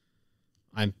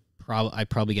 I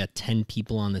probably got 10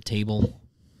 people on the table.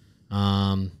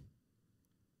 I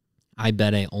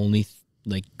bet I only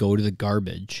go to the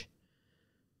garbage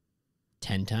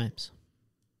 10 times.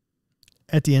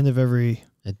 At the end of every.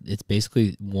 It's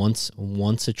basically once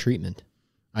a treatment.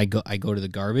 I go to the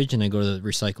garbage and I go to the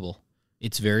recyclable.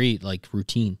 It's very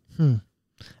routine.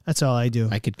 That's all I do.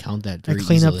 I could count that I very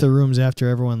clean easily. up the rooms after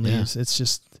everyone Yeah. leaves. It's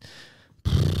just.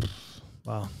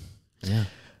 Wow. Yeah.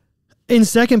 In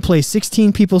 2nd place,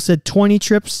 16 people said 20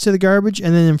 trips to the garbage.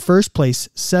 And then in 1st place,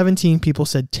 17 people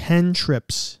said 10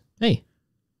 trips. Hey,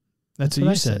 That's what what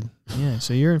I you said. Yeah,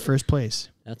 so you're in 1st place.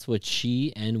 that's what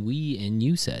she and we and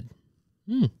you said.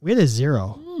 We had a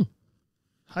 0.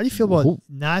 How do you feel about Whoa.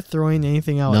 not throwing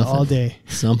anything out Nothing. all day?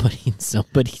 Somebody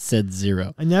said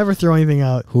 0. I never throw anything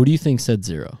out. Who do you think said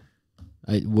 0?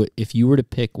 If you were to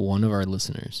pick one of our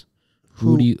listeners,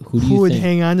 who do you would think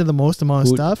hang on to the most amount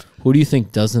of stuff? Who do you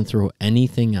think doesn't throw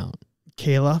anything out?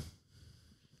 Kayla.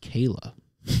 Kayla.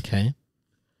 Okay.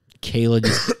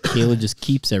 Kayla just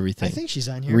keeps everything. I think she's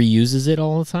on here. Reuses it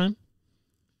all the time?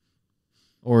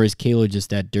 Or is Kayla just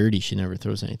that dirty she never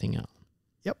throws anything out?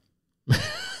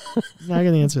 Not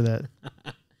going to answer that.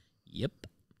 Yep.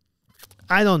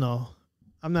 I don't know.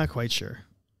 I'm not quite sure.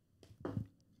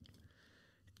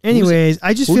 Anyways,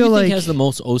 I just Who do feel you like think has the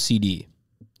most OCD?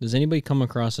 Does anybody come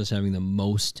across as having the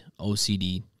most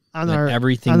OCD? on Like our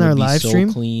everything on would our be live so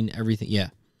stream, clean. Everything, yeah.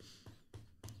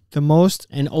 the most.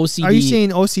 And OCD. Are you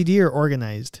saying OCD or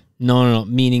organized? No.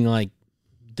 Meaning like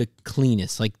the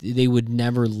cleanest. Like they would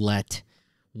never let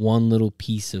one little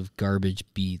piece of garbage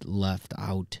be left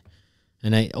out.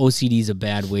 And OCD is a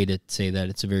bad way to say that.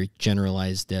 It's a very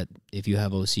generalized that if you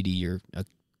have OCD, you're a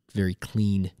very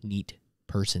clean, neat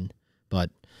person. But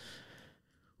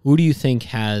who do you think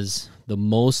has the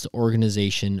most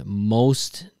organization,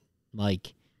 most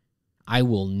like, I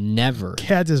will never,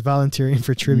 Kat is volunteering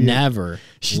for trivia. never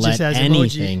She let just has emoji.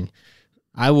 anything.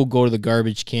 I will go to the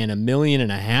garbage can 1.5 million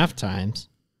times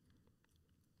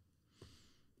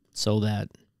so that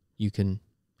you can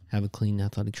have a clean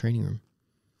athletic training room.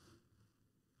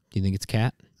 Do you think it's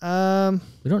Kat?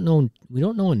 We don't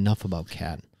know enough about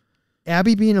Kat.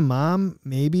 Abby being a mom,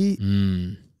 maybe,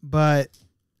 but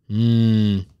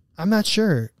I'm not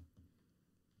sure.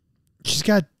 She's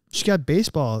got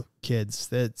baseball kids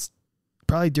that's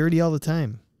probably dirty all the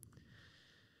time.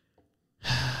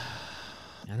 I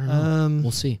don't know.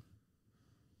 We'll see.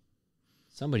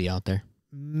 Somebody out there.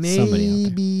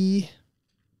 Maybe.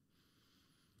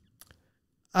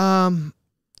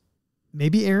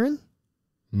 Maybe Erin.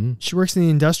 She works in the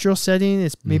industrial setting.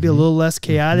 It's maybe a little less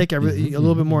chaotic, a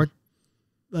little bit more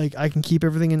like I can keep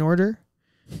everything in order.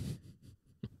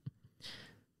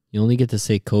 You only get to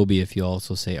say Kobe if you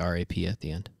also say RAP at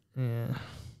the end. Yeah.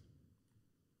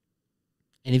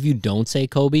 And if you don't say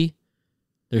Kobe,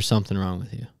 there's something wrong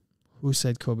with you. Who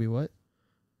said Kobe what?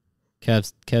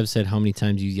 Kev said how many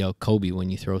times you yell Kobe when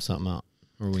you throw something out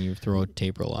or when you throw a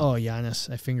tape roll out. Oh, Giannis.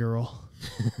 I finger roll.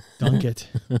 Dunk it.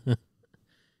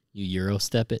 You Euro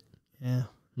step it. Yeah.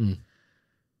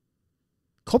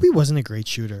 Kobe wasn't a great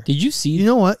shooter. Did you see? You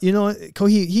know what?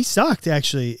 He sucked,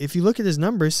 actually. If you look at his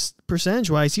numbers,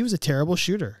 percentage-wise, he was a terrible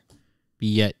shooter.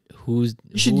 Yet, you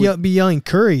should be yelling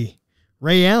Curry,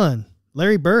 Ray Allen,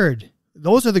 Larry Bird.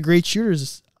 Those are the great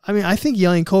shooters. I mean, I think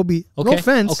yelling Kobe, no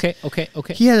offense. Okay.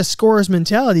 He had a scorer's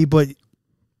mentality, but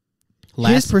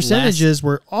his percentages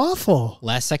were awful.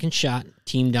 Last second shot,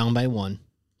 team down by 1.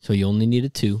 So you only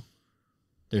needed 2.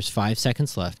 There's 5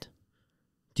 seconds left.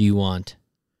 Do you want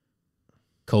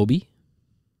Kobe,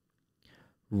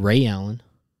 Ray Allen,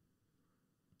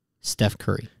 Steph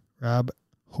Curry? Rob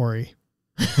Horry.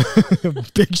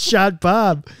 Big shot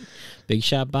Bob. Big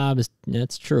shot Bob,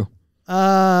 that's true.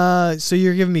 So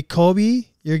you're giving me Kobe,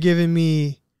 you're giving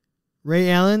me Ray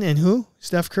Allen, and who?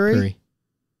 Steph Curry?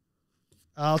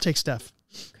 I'll take Steph.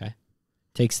 Okay.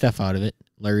 Take Steph out of it.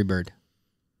 Larry Bird.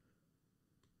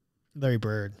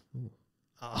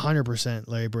 100%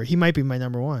 Larry Bird. He might be my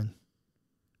number 1.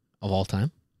 Of all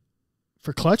time?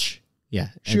 For clutch? Yeah.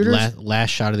 Shooters? Last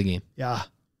shot of the game. Yeah.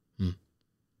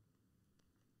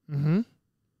 Man,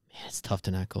 it's tough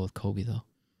to not go with Kobe, though.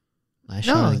 Last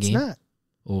shot of the game? No, it's not.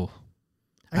 Oh.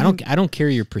 I don't care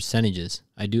your percentages.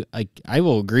 I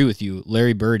will agree with you.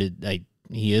 Larry Bird,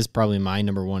 he is probably my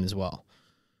number 1 as well.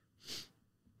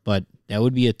 But that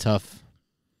would be a tough.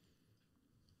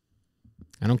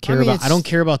 I don't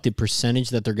care about the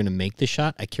percentage that they're going to make the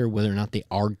shot. I care whether or not they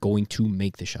are going to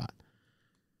make the shot.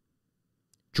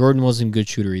 Jordan wasn't a good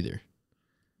shooter either,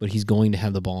 but he's going to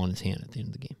have the ball in his hand at the end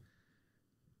of the game.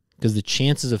 Because the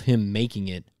chances of him making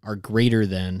it are greater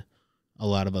than a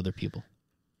lot of other people.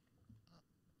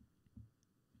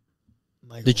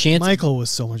 Michael was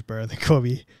so much better than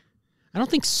Kobe. I don't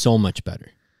think so much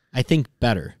better. I think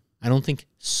better. I don't think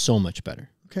so much better.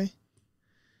 Okay.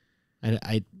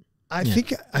 I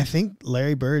think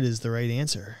Larry Bird is the right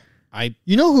answer.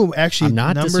 You know who actually I'm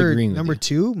not disagreeing with number you.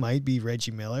 2 might be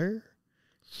Reggie Miller.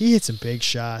 He hit some big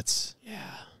shots. Yeah,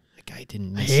 that guy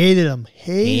didn't miss. Hated him.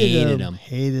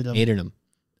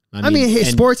 I mean,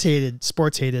 sports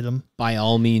hated him. By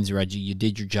all means, Reggie, you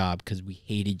did your job because we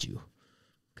hated you.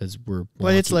 Because we're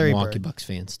Milwaukee Bucks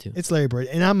fans too. It's Larry Bird,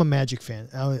 and I'm a Magic fan.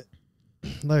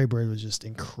 Larry Bird was just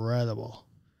incredible.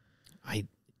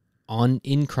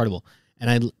 Incredible.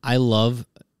 And I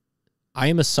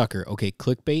am a sucker. Okay,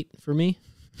 clickbait for me.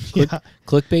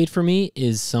 Clickbait for me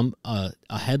is a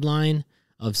headline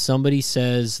of somebody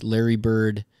says Larry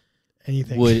Bird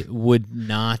would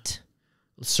not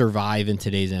survive in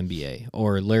today's NBA,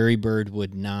 or Larry Bird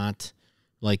would not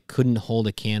couldn't hold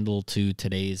a candle to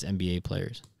today's NBA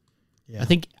players. Yeah.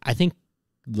 I think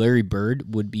Larry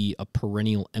Bird would be a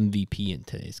perennial MVP in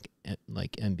today's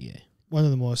NBA. One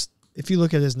of the most. If you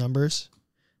look at his numbers,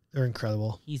 they're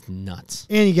incredible. He's nuts.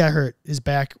 And he got hurt. His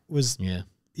back was. Yeah.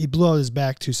 He blew out his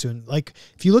back too soon.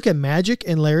 If you look at Magic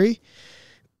and Larry,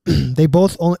 they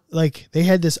both they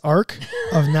had this arc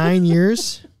of 9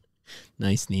 years.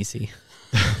 Nice, Nisi.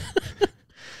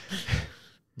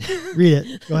 Read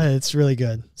it. Go ahead. It's really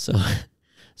good. So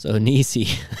Nisi,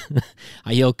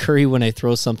 I yell Curry when I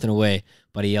throw something away,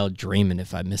 but I yell Draymond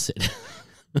if I miss it.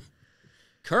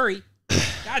 Curry?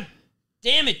 God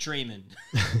damn it, Draymond.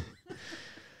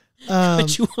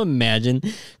 Could you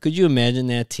imagine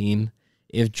that team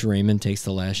if Draymond takes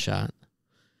the last shot?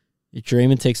 If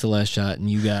Draymond takes the last shot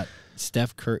and you got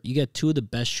Steph Curry, you got two of the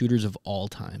best shooters of all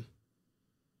time.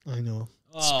 I know.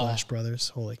 Splash Brothers.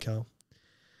 Holy cow.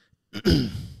 All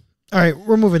right,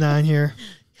 we're moving on here.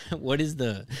 What is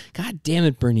the... God damn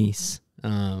it, Bernice.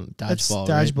 Dodgeball, That's right?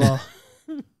 dodgeball.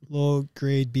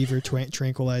 Low-grade beaver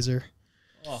tranquilizer.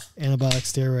 Oh. Anabolic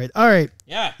steroid. All right.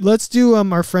 Yeah. Let's do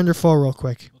our friend or foe real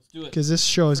quick. Let's do it. Because this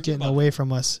show is getting away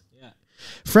from us. Yeah.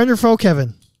 Friend or foe,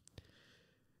 Kevin?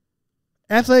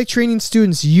 Athletic training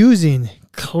students using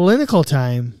clinical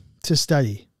time to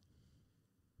study.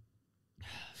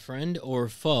 Friend or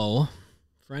foe?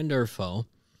 Friend or foe?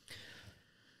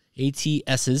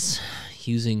 ATSs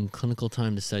using clinical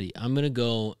time to study. I'm going to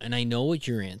go, and I know what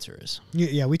your answer is.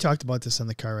 Yeah, we talked about this on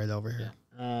the car ride over here.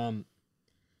 And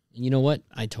you know what?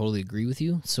 I totally agree with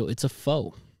you. So it's a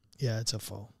foe. Yeah, it's a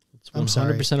foe. It's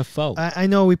 100% a foe. I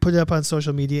know we put it up on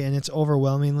social media, and it's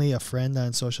overwhelmingly a friend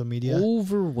on social media.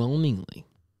 Overwhelmingly.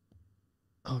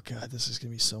 Oh, God, this is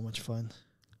going to be so much fun.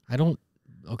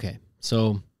 Okay,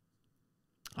 so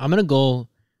I'm going to go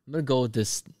with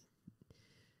this.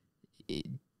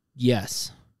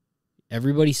 Yes.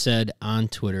 Everybody said on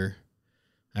Twitter,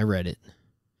 I read it.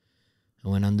 I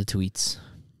went on the tweets.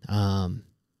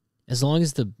 As long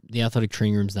as the athletic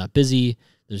training room's not busy,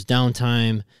 there's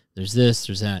downtime, there's this,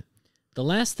 there's that. The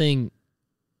last thing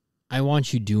I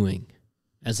want you doing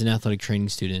as an athletic training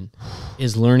student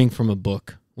is learning from a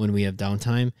book when we have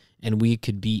downtime, and we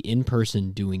could be in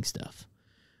person doing stuff.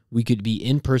 We could be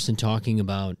in person talking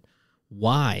about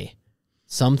why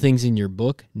some things in your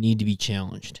book need to be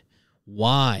challenged.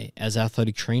 Why, as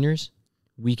athletic trainers,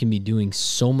 we can be doing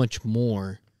so much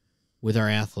more with our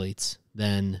athletes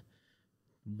than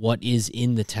what is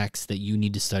in the text that you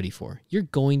need to study for. You're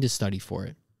going to study for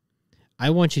it. I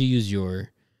want you to use your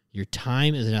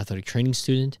time as an athletic training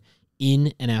student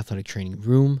in an athletic training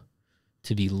room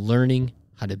to be learning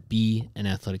how to be an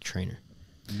athletic trainer,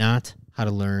 not how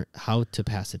to learn how to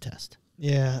pass a test.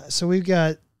 Yeah, so we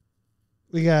got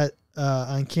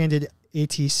on Candid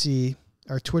ATC,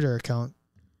 our Twitter account,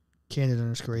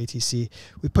 Candid_ATC,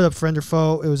 we put up friend or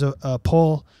foe. It was a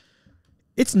poll.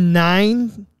 It's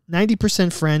 90%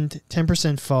 friend,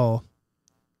 10% foe.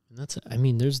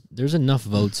 And there's enough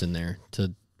votes in there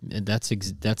to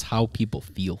that's how people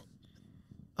feel.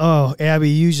 Oh, Abby,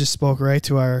 you just spoke right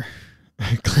to our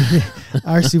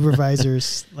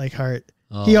supervisor's heart.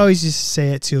 Oh, he always used to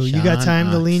say it too. John You got time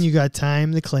to Ox. lean, you got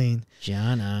time to clean.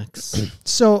 John Ox.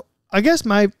 So I guess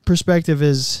my perspective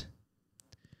is,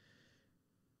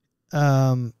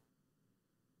 when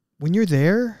you're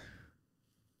there,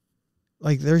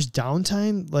 there's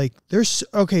downtime.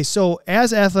 So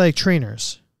as athletic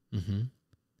trainers, Mm-hmm.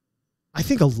 I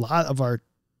think a lot of our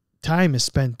time is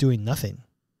spent doing nothing.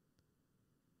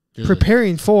 There's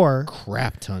Preparing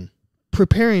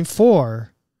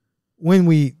for when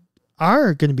we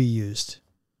are going to be used.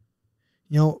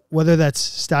 Whether that's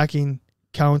stocking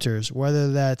counters,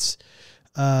 whether that's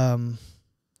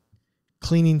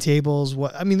cleaning tables.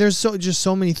 There's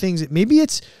so many things. Maybe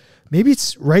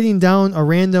it's writing down a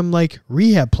random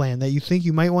rehab plan that you think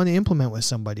you might want to implement with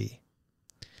somebody.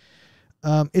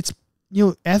 It's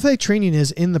athletic training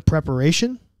is in the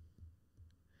preparation.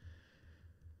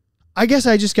 I guess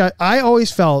I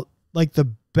always felt like the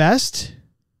best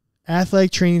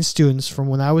athletic training students from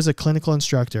when I was a clinical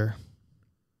instructor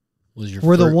was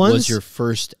your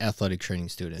first athletic training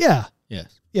student. Yeah.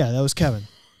 Yes. Yeah, that was Kevin.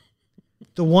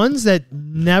 The ones that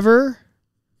never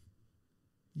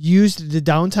used the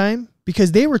downtime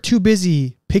because they were too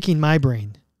busy picking my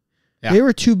brain. Yeah. They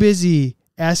were too busy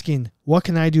asking, what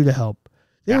can I do to help?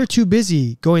 They were too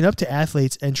busy going up to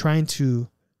athletes and trying to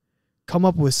come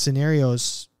up with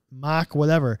scenarios, mock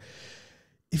whatever.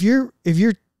 If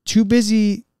you're too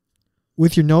busy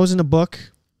with your nose in a book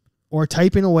or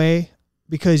typing away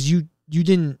because you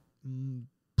didn't you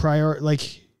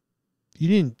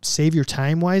didn't save your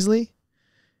time wisely,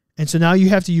 and so now you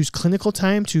have to use clinical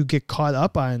time to get caught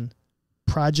up on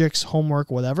projects, homework,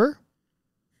 whatever,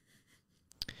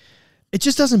 it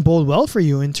just doesn't bode well for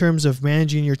you in terms of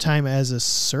managing your time as a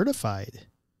certified.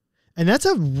 And that's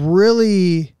a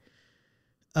really,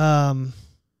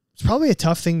 it's probably a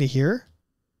tough thing to hear.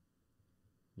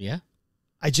 Yeah.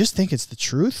 I just think it's the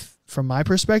truth from my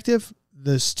perspective.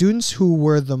 The students who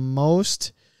were the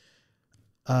most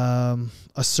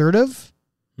assertive.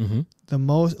 Mm-hmm.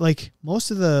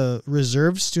 Most of the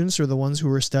reserve students are the ones who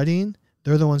were studying.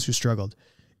 They're the ones who struggled.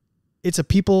 It's a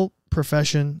people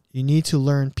profession. You need to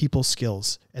learn people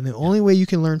skills. And the only way you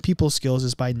can learn people skills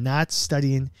is by not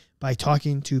studying, by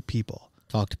talking to people.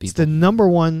 Talk to people. It's the number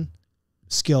one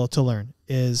skill to learn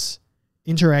is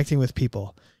interacting with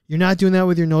people. You're not doing that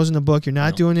with your nose in a book. You're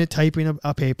not doing it typing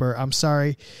a paper. I'm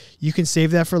sorry. You can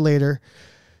save that for later.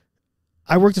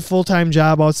 I worked a full-time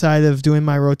job outside of doing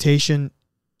my rotation.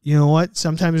 You know what?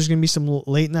 Sometimes there's going to be some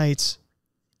late nights.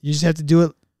 You just have to do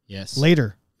it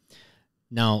later.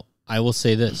 Now, I will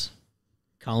say this.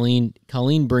 Colleen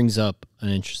brings up an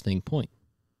interesting point.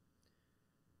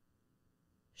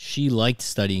 She liked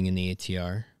studying in the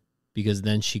ATR because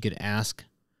then she could ask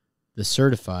the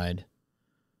certified,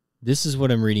 this is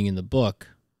what I'm reading in the book.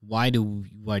 Why do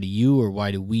you or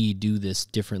why do we do this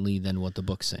differently than what the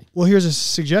book's saying? Well, here's a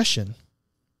suggestion.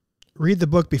 Read the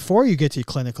book before you get to your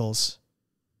clinicals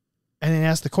and then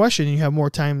ask the question and you have more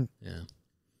time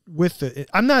with it.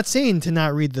 I'm not saying to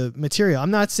not read the material.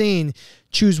 I'm not saying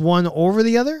choose one over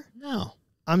the other. No.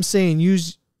 I'm saying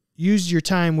use your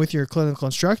time with your clinical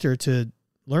instructor to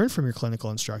learn from your clinical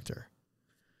instructor.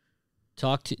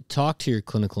 Talk to your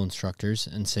clinical instructors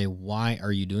and say, why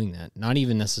are you doing that? Not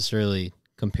even necessarily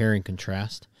compare and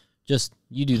contrast. Just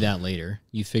you do that later.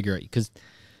 You figure out, because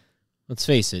let's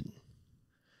face it,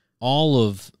 all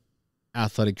of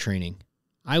athletic training,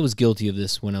 I was guilty of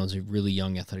this when I was a really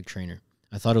young athletic trainer.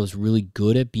 I thought I was really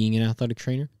good at being an athletic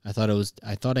trainer. I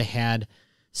thought I had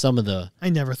some of the. I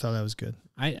never thought I was good.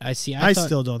 I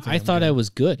still don't think I thought I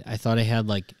was good. I thought I had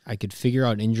I could figure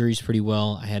out injuries pretty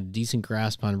well. I had a decent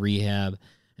grasp on rehab,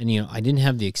 and I didn't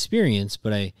have the experience,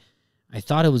 but I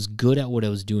thought I was good at what I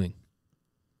was doing.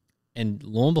 And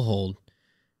lo and behold,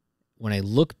 when I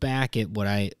look back at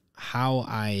how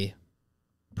I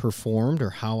performed or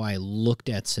how I looked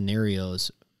at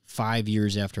scenarios 5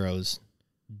 years after I was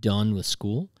done with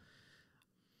school,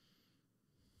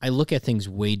 I look at things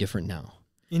way different now.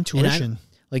 Intuition.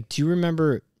 Do you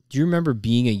remember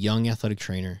being a young athletic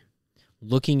trainer,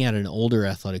 looking at an older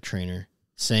athletic trainer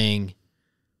saying,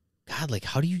 God,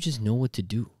 how do you just know what to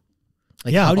do?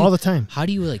 All the time. How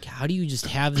do you just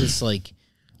have this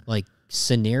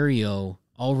scenario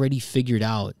already figured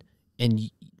out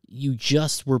and you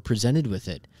just were presented with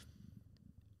it?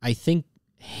 I think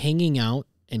hanging out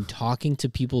and talking to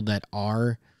people that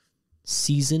are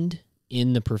seasoned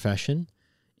in the profession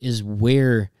is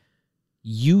where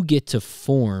you get to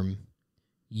form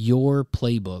your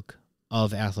playbook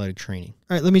of athletic training.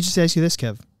 All right, let me just ask you this,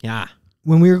 Kev. Yeah.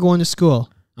 When we were going to school,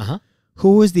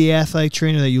 who was the athletic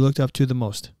trainer that you looked up to the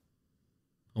most?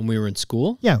 When we were in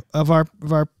school? Yeah, of our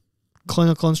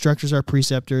clinical instructors, our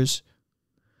preceptors.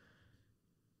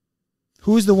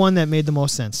 Who was the one that made the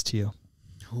most sense to you?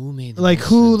 Who made the most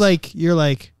sense? You're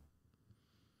like...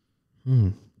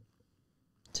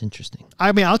 It's interesting.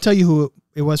 I mean, I'll tell you who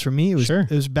it was for me. Sure.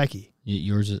 It was Becky.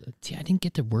 Yours? See, I didn't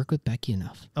get to work with Becky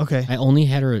enough. Okay. I only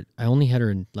had her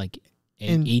in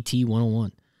AT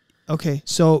 101. Okay,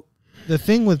 so the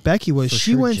thing with Becky was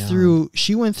she went through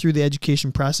the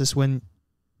education process when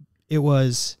it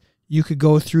was you could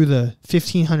go through the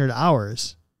 1,500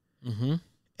 hours,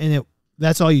 and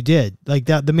that's all you did.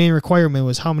 The main requirement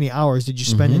was how many hours did you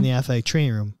spend in the athletic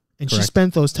training room, and Correct. she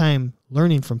spent those time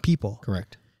learning from people.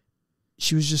 Correct.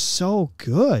 She was just so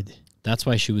good. That's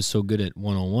why she was so good at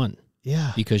 101.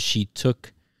 Yeah. Because she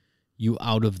took you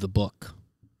out of the book.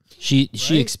 She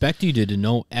expected you to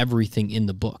know everything in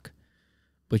the book,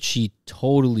 but she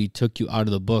totally took you out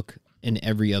of the book in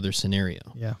every other scenario.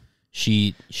 Yeah.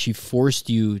 She forced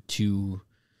you to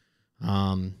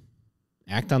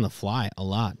act on the fly a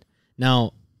lot.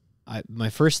 Now, my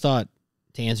first thought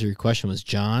to answer your question was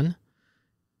John,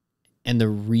 and the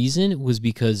reason was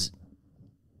because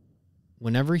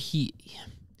whenever he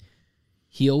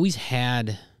always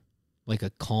had a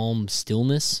calm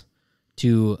stillness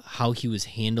to how he was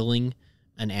handling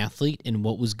an athlete and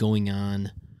what was going on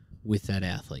with that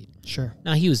athlete. Sure.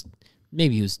 Now he was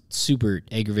super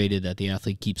aggravated that the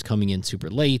athlete keeps coming in super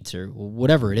late or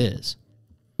whatever it is.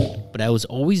 But I was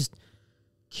always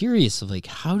curious of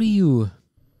how do you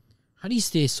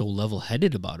stay so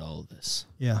level-headed about all of this?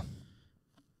 Yeah.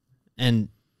 And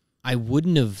I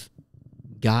wouldn't have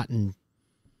gotten,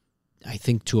 I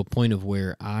think, to a point of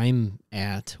where I'm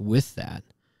at with that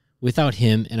without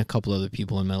him and a couple other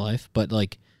people in my life. But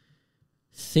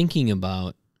thinking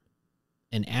about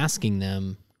and asking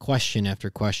them question after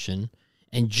question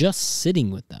and just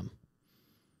sitting with them,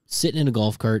 sitting in a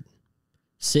golf cart,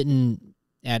 sitting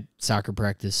at soccer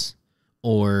practice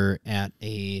or at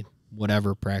a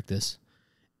whatever practice,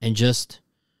 and just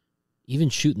even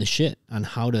shooting the shit on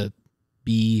how to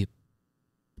be,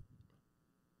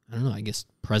 I don't know, I guess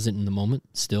present in the moment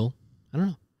still. I don't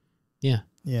know. Yeah.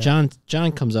 Yeah.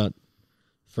 John comes out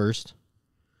first,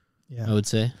 Yeah. I would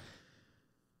say.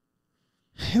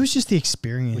 It was just the Which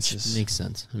experiences. makes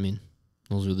sense. I mean,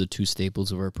 those are the two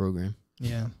staples of our program.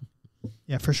 Yeah.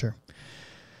 Yeah, for sure.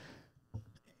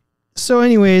 So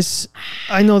anyways,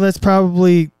 I know that's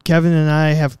probably Kevin and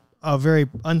I have a very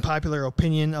unpopular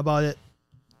opinion about it.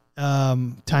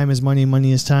 Time is money,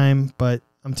 money is time, but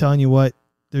I'm telling you what,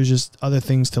 there's just other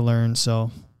things to learn,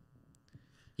 so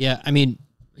Yeah, I mean,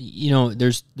 you know,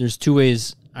 there's two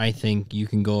ways I think you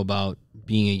can go about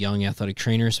being a young athletic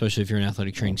trainer, especially if you're an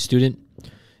athletic training student.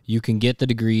 You can get the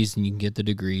degrees and you can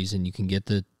get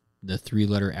the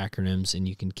 3-letter acronyms, and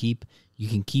you can keep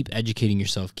educating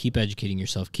yourself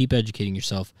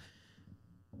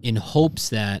in hopes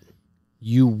that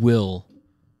you will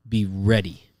be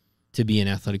ready to be an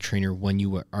athletic trainer when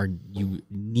you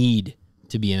need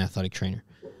to be an athletic trainer.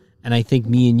 And I think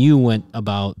me and you went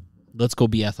about, let's go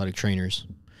be athletic trainers.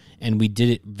 And we did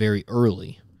it very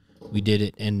early. We did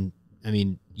it. And I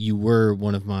mean, you were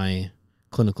one of my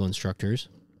clinical instructors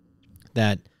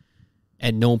that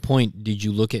at no point did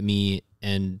you look at me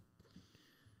and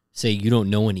say, you don't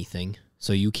know anything,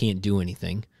 so you can't do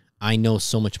anything. I know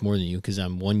so much more than you because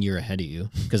I'm 1 year ahead of you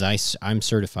because I'm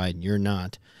certified and you're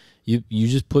not. You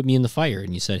just put me in the fire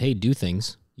and you said, hey, do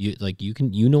things.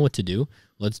 You know what to do.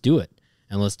 Let's do it.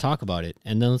 And let's talk about it.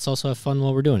 And then let's also have fun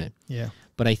while we're doing it. yeah.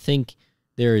 But I think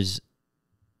there's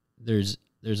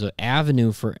an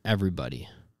avenue for everybody.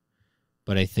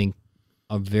 But I think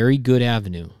a very good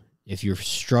avenue, if you're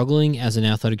struggling as an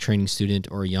athletic training student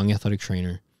or a young athletic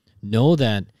trainer, know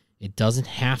that it doesn't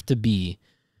have to be,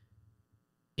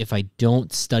 if I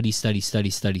don't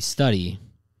study,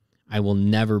 I will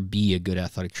never be a good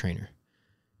athletic trainer.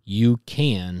 You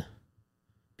can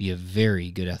be a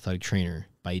very good athletic trainer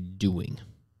by doing.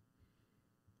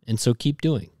 And so keep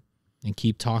doing and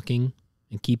keep talking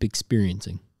and keep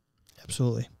experiencing.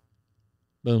 Absolutely.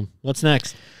 Boom. What's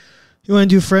next? You want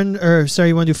to do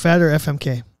you want to do FAT or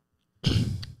FMK?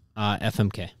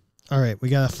 FMK. All right, we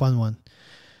got a fun one.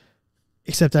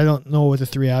 Except I don't know what the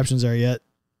three options are yet.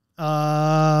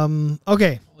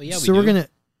 Okay. Well, yeah, so we're going to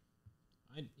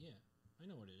I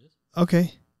know what it is.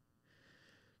 Okay.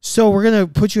 So we're going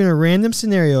to put you in a random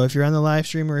scenario. If you're on the live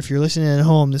stream or if you're listening at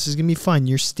home, this is going to be fun.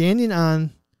 You're standing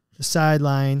on the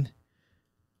sideline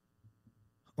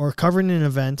or covering an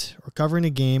event or covering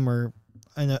a game or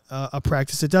a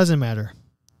practice. It doesn't matter.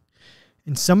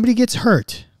 And somebody gets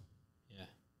hurt. Yeah.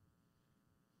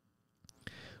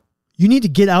 You need to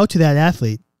get out to that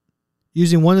athlete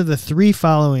using one of the three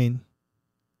following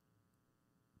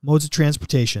modes of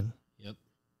transportation. Yep.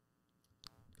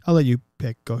 I'll let you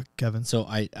pick. Go, Kevin. So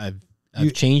I've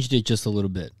changed it just a little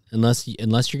bit. Unless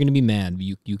you're going to be mad,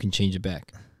 you can change it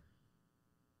back.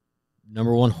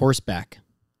 Number 1, horseback.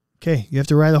 Okay, you have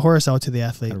to ride a horse out to the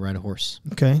athlete. Got to ride a horse,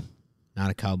 Okay.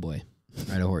 not a cowboy.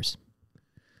 Ride a horse.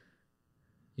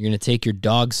 You're going to take your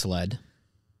dog sled.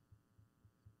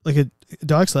 Like a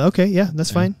dog sled. Okay, yeah,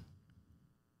 that's fine.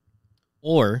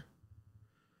 Or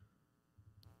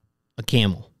a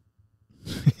camel.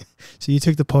 So you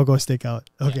took the pogo stick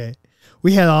out. Okay. Yeah.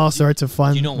 We had all sorts of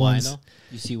fun. Do you know why, ones. though?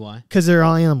 You see why? Because they're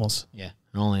all animals. Yeah,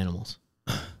 they're all animals.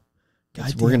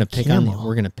 God, We're gonna pick on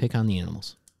the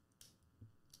animals.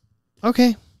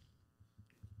 Okay.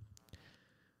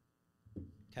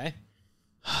 Okay.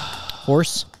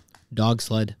 Horse, dog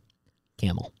sled,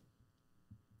 camel.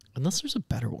 Unless there's a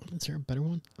better one. Is there a better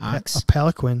one? Ox. A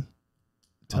palanquin.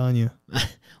 I'm telling you.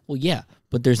 Well, yeah,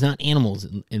 but there's not animals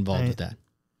involved with that.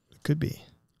 It could be.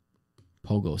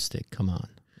 Pogo stick. Come on,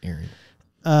 Aaron.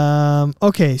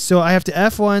 Okay, so I have to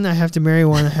F one, I have to marry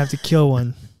one, I have to kill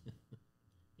one.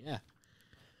 Yeah.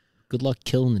 Good luck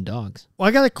killing the dogs. Well,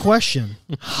 I got a question.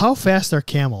 How fast are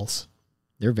camels?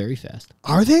 They're very fast.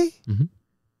 Are they? Mm-hmm.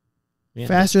 Yeah,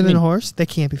 faster than a horse? They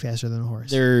can't be faster than a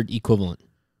horse. They're equivalent.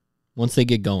 Once they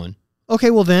get going.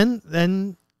 Okay, well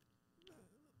then.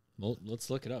 Well, let's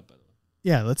look it up, by the way.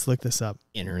 Yeah, let's look this up.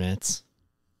 Internets.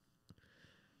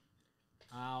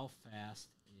 How fast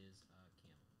is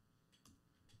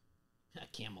a camel?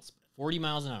 A camel. 40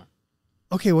 miles an hour.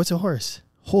 Okay, what's a horse?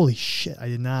 Holy shit, I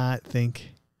did not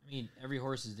think. I mean, every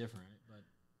horse is different, right?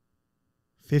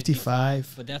 But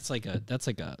 55. But that's like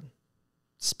a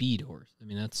speed horse. I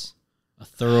mean, that's a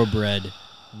thoroughbred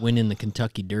winning the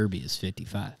Kentucky Derby is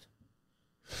 55.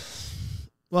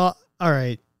 Well, all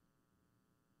right.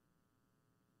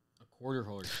 A quarter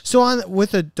horse. So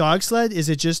with a dog sled, is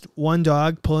it just one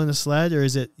dog pulling a sled, or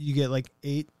is it you get like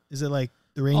 8? Is it like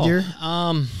the reindeer?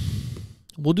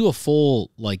 We'll do a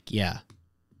full,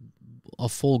 a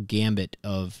full gambit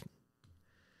of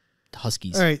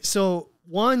huskies. All right. So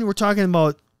 1, we're talking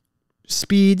about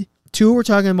speed. 2, we're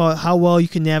talking about how well you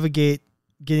can navigate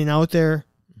getting out there.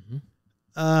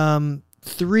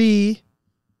 3,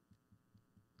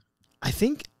 I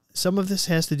think some of this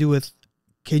has to do with,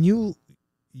 can you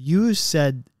use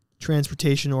said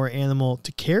transportation or animal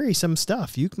to carry some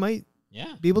stuff? You might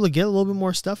be able to get a little bit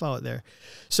more stuff out there.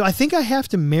 So I think I have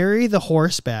to marry the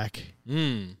horseback.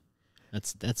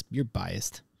 That's you're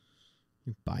biased.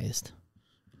 You're biased.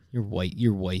 Your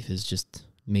wife has just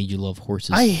made you love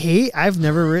horses. I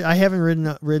haven't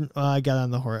ridden. I got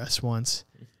on the horse once,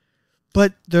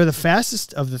 but they're the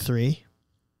fastest of the 3.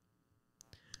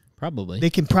 Probably. They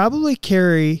can probably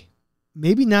carry,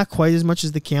 maybe not quite as much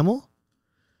as the camel.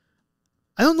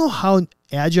 I don't know how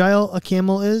agile a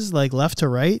camel is, like left to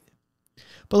right.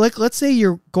 But like, let's say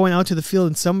you're going out to the field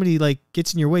and somebody like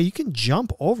gets in your way, you can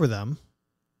jump over them.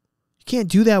 You can't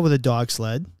do that with a dog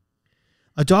sled.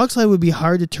 A dog sled would be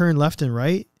hard to turn left and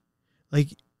right. Like,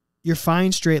 you're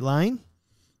fine straight line.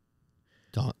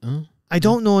 I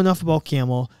don't know enough about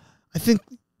camel. I think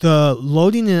the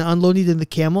loading and unloading in the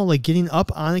camel, like getting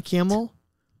up on a camel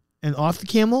and off the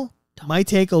camel, might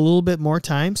take a little bit more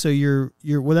time. So you're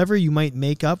whatever you might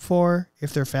make up for,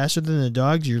 if they're faster than the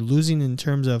dogs, you're losing in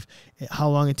terms of how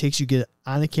long it takes you to get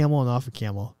on a camel and off a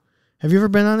camel. Have you ever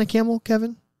been on a camel,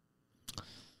 Kevin?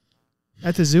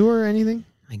 At the zoo or anything?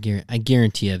 I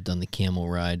guarantee I've done the camel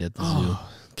ride at the zoo.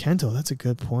 Kento, that's a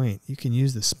good point. You can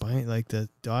use the spine, like the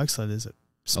dog sled as a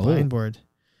spine board.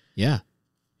 Yeah.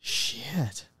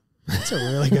 Shit. That's a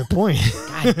really good point.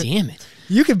 God damn it.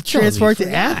 You can transport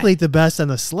the athlete the best on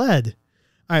the sled.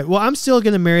 All right. Well, I'm still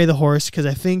going to marry the horse because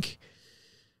I think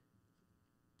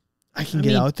I can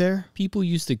get out there. People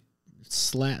used to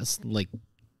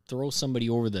throw somebody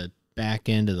over the back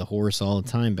end of the horse all the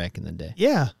time back in the day.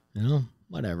 Yeah. You know,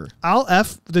 whatever. I'll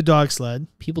F the dog sled.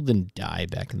 People didn't die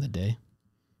back in the day.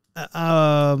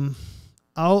 I'll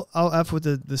F with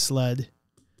the sled.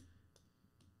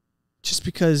 Just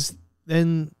because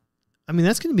then, I mean,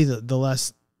 that's going to be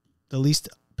the least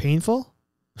painful.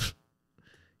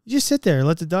 You just sit there and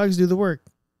let the dogs do the work.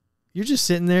 You're just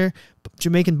sitting there,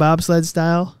 Jamaican bobsled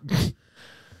style.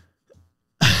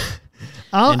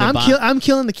 I'm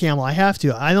killing the camel. I have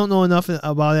to. I don't know enough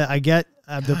about it. I get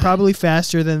they're probably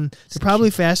faster than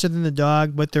the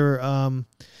dog, but they're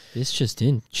This just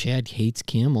in. Chad hates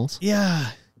camels.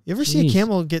 Yeah. You ever see a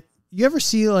camel get? You ever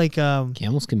see like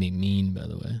camels can be mean, by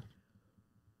the way.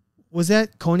 Was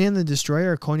that Conan the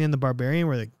Destroyer or Conan the Barbarian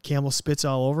where the camel spits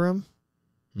all over him?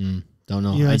 Don't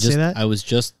know. You know say that? I was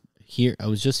just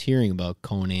hearing about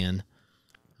Conan,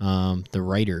 the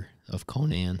writer of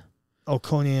Conan. Oh,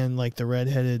 Conan, like the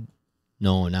redheaded.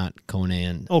 No, not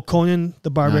Conan. Oh, Conan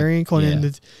the Barbarian. Conan.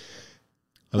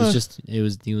 Yeah. He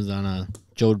was on a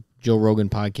Joe Rogan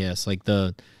podcast.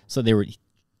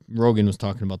 Rogan was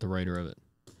talking about the writer of it.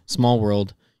 Small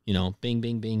world. You know, bing,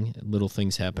 bing, bing. Little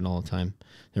things happen all the time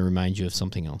that remind you of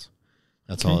something else.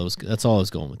 That's all I was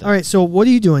going with that. All right. So what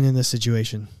are you doing in this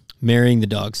situation? Marrying the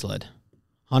dog sled.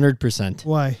 100%.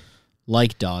 Why?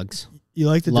 Like dogs. You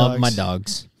like the Love dogs? my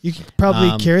dogs. You can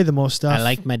probably carry the most stuff. I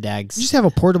like my dogs. You just have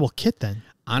a portable kit then.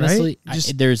 Honestly,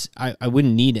 right? I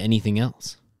wouldn't need anything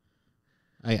else.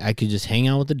 I could just hang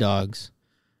out with the dogs.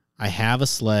 I have a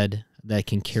sled that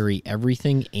can carry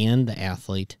everything and the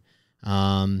athlete.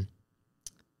 The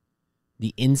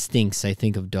instincts, I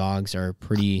think, of dogs are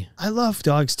pretty... I love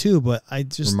dogs too, but I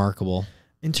just... Remarkable.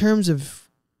 In terms of...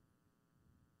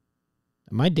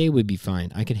 My day would be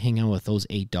fine. I could hang out with those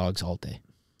 8 dogs all day.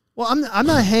 Well, I'm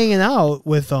not hanging out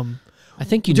with them. I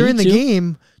think you during need the to.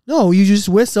 game. No, you just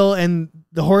whistle and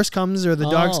the horse comes or the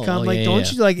dogs come. Like,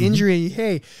 don't you like injury?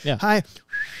 Hey, hi,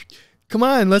 come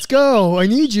on, let's go. I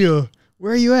need you.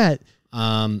 Where are you at?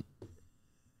 I'm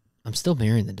still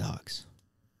marrying the dogs.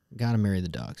 Gotta marry the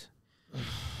dogs.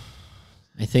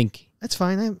 I think that's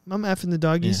fine. I'm effing the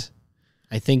doggies.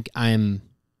 Yeah. I think I'm.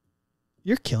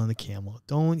 You're killing the camel.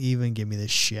 Don't even give me this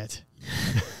shit.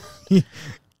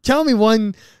 Tell me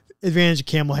one advantage a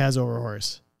camel has over a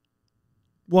horse.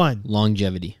 One.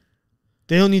 Longevity.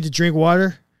 They don't need to drink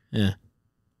water? Yeah.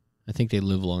 I think they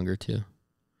live longer too.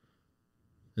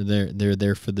 They're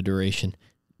there for the duration.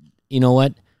 You know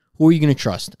what? Who are you going to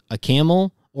trust? A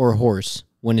camel or a horse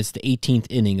when it's the 18th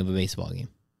inning of a baseball game?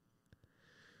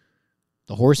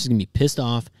 The horse is going to be pissed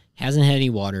off, hasn't had any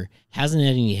water, hasn't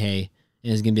had any hay,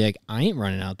 and is going to be like, I ain't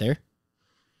running out there.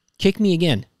 Kick me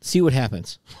again. See what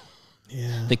happens.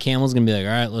 Yeah. The camel's going to be like,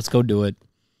 all right, let's go do it.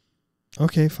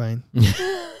 Okay, fine.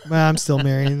 Well, I'm still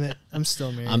marrying it. I'm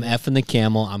still marrying I'm it. effing the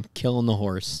camel. I'm killing the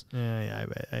horse. Yeah,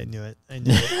 I knew it. I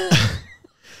knew it.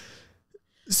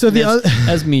 So the other,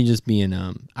 that's me just being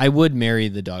I would marry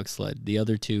the dog sled. The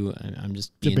other two, I'm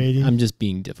just being, debating. I'm just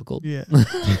being difficult. Yeah,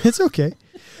 it's okay.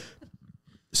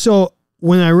 So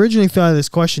when I originally thought of this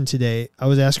question today, I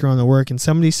was asking around the work, and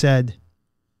somebody said,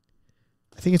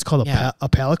 I think it's called a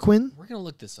palanquin. We're gonna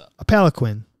look this up. A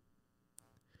palanquin,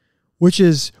 which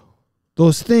is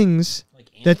those things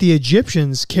that the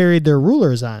Egyptians carried their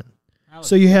rulers on.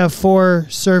 So you have 4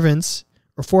 servants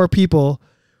or 4 people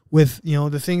with,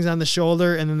 the things on the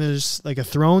shoulder, and then there's like a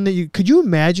throne that could you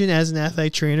imagine as an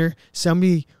athletic trainer,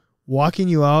 somebody walking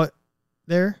you out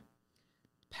there?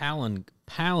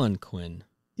 Palanquin.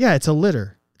 Yeah, it's a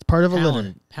litter. It's part of a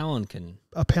litter. Palanquin.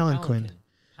 A palanquin.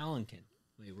 Palanquin.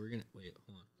 Wait,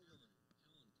 hold on.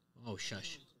 Oh,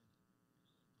 shush.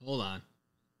 Hold on.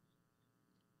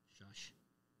 Shush.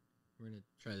 We're going to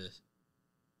try this.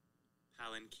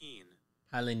 Palanquin.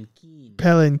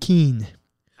 Palanquin.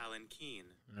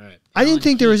 All right. I didn't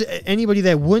think there was anybody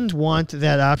that wouldn't want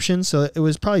that option, so it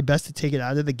was probably best to take it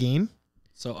out of the game.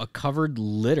 So a covered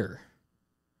litter.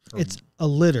 It's a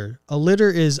litter. A litter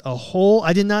is a whole...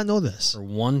 I did not know this. For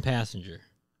one passenger.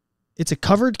 It's a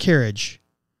covered carriage.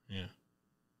 Yeah.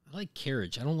 I like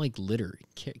carriage. I don't like litter.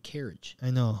 Carriage.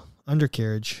 I know.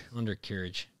 Undercarriage.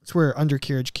 Undercarriage. That's where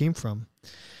undercarriage came from.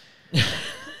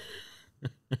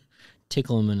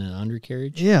 Tickle them in an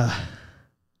undercarriage? Yeah.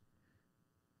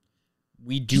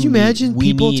 We do. Could you imagine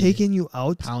people need taking you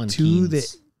out to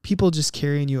palanquins. people just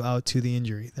carrying you out to the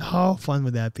injury? How fun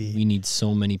would that be? We need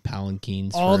so many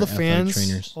palanquins all for the athletic fans,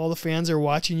 trainers. all the fans are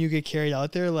watching you get carried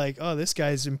out there like, oh, this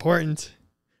guy's important.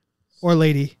 Or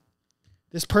lady.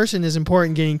 This person is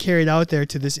important getting carried out there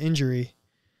to this injury.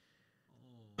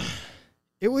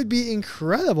 It would be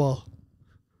incredible.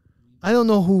 I don't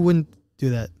know who wouldn't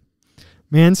do that.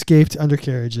 Manscaped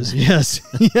undercarriages. Yes.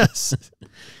 Yes.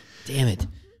 Damn it.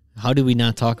 How did we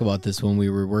not talk about this when we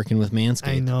were working with Manscaped?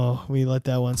 I know. We let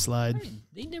that one slide.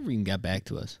 They never even got back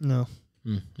to us. No.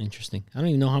 Interesting. I don't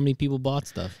even know how many people bought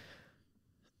stuff.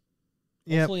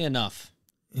 Yep. Hopefully enough.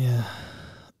 Yeah.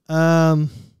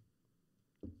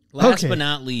 Last okay. but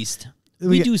not least,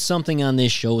 we do something on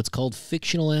this show. It's called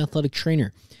Fictional Athletic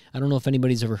Trainer. I don't know if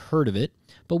anybody's ever heard of it,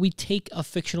 but we take a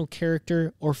fictional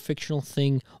character or fictional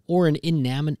thing or an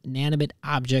inanimate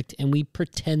object and we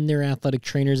pretend they're athletic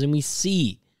trainers and we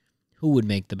see who would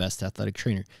make the best athletic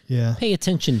trainer. Yeah. Pay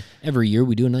attention. Every year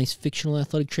we do a nice fictional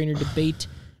athletic trainer debate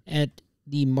at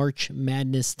the March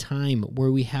Madness time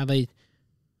where we have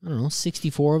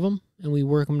 64 of them and we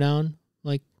work them down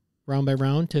like round by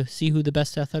round to see who the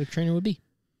best athletic trainer would be.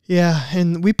 Yeah,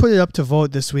 and we put it up to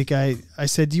vote this week. I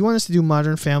said, do you want us to do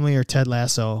Modern Family or Ted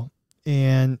Lasso?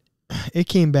 And it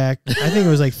came back, I think it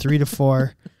was like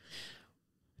 3-4.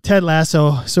 Ted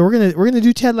Lasso. So we're gonna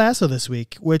do Ted Lasso this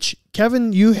week, which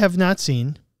Kevin, you have not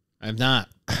seen. I've not.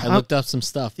 I looked up some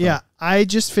stuff. Though. Yeah, I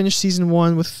just finished season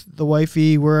 1 with the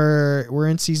wifey. We're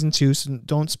in season 2, so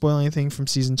don't spoil anything from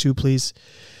season 2, please.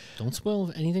 Don't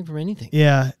spoil anything from anything.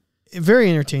 Yeah, very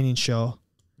entertaining show.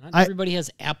 Not everybody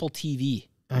has Apple TV.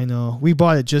 I know. We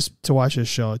bought it just to watch this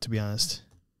show, to be honest.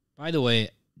 By the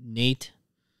way, Nate,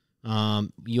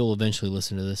 you'll eventually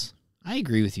listen to this. I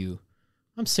agree with you.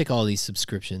 I'm sick of all these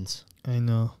subscriptions. I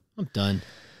know. I'm done.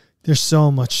 There's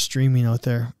so much streaming out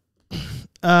there.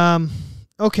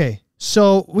 Okay,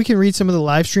 so we can read some of the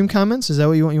live stream comments. Is that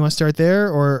what you want? You want to start there,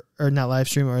 or not live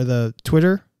stream, or the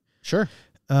Twitter? Sure.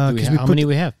 How many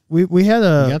we have? We had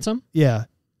a. You got some? Yeah.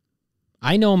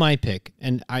 I know my pick,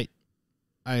 and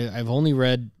I've only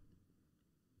read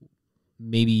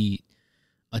maybe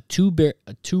a two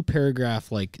paragraph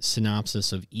like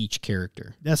synopsis of each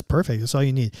character. That's perfect. That's all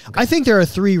you need. Okay. I think there are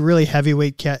 3 really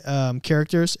heavyweight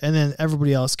characters, and then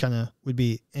everybody else kind of would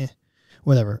be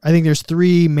whatever. I think there's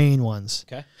 3 main ones.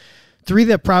 Okay. 3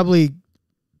 that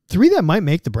might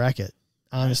make the bracket.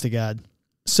 Honest to God.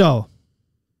 So,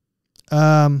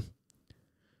 some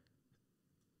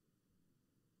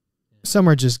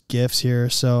are just gifts here.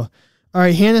 So, all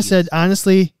right. Hannah said,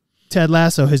 honestly, Ted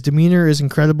Lasso, his demeanor is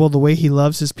incredible. The way he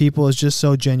loves his people is just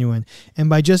so genuine. And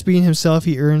by just being himself,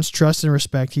 he earns trust and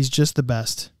respect. He's just the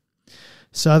best.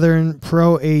 Southern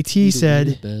Pro AT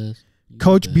said,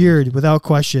 Coach Beard, without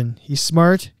question. He's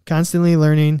smart, constantly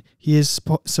learning. He is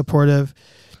supportive,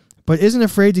 but isn't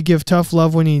afraid to give tough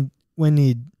love when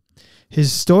need.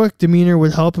 His stoic demeanor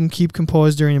would help him keep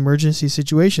composed during emergency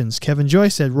situations. Kevin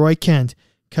Joyce said, Roy Kent,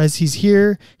 because he's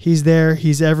here, he's there,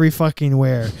 he's every fucking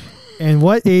where. And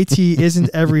what AT isn't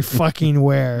every fucking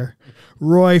where?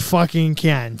 Roy fucking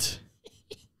Kent.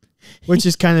 Which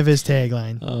is kind of his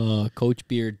tagline. Coach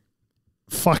Beard.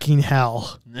 fucking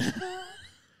hell.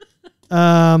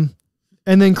 And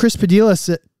then Chris Padilla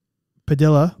said,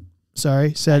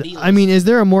 I mean, is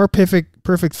there a more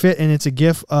perfect fit? And it's a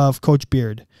gif of Coach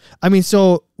Beard. I mean,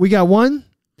 so we got one.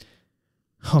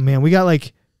 Oh man, we got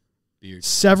like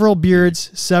several Beards,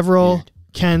 several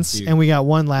Kents, and we got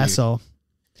one Lasso.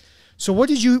 So what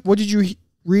did you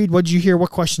read? What did you hear? What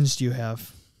questions do you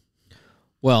have?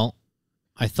 Well,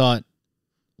 I thought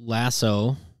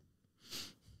Lasso,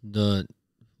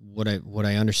 what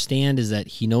I understand is that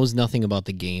he knows nothing about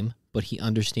the game, but he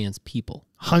understands people.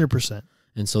 100%.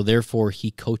 And so therefore he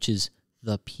coaches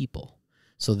the people.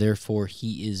 So therefore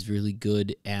he is really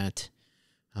good at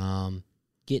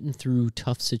getting through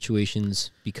tough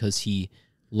situations because he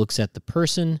looks at the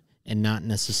person and not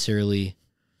necessarily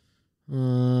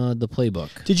the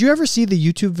playbook. Did you ever see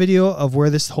the YouTube video of where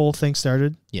this whole thing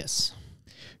started? Yes.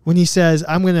 When he says,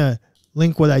 I'm going to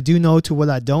link what I do know to what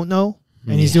I don't know.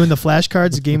 And he's doing the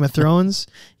flashcards, Game of Thrones.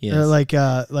 Yes. Like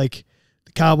the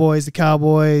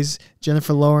Cowboys,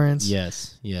 Jennifer Lawrence.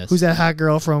 Yes. Who's that hot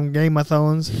girl from Game of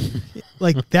Thrones?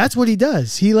 Like, that's what he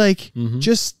does. He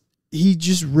he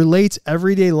just relates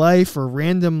everyday life or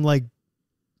random like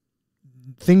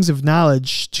things of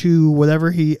knowledge to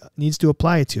whatever he needs to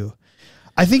apply it to.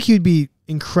 I think he'd be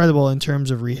incredible in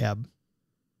terms of rehab.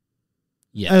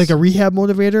 Yes. Like a rehab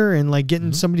motivator and like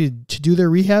getting somebody to do their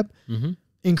rehab.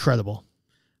 Incredible.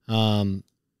 Then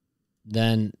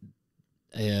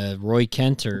Roy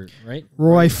Kent, right?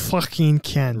 Roy fucking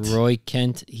Kent. Roy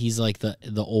Kent, he's like the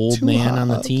old man on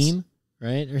the team,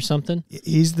 right? Or something.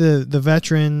 He's the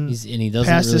veteran. And he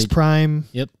doesn't past really, his prime.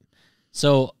 Yep.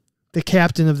 So the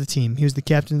captain of the team. He was the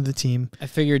captain of the team. I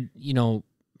figured,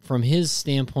 from his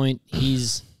standpoint,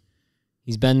 he's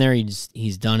been there.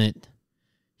 He's done it.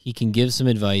 He can give some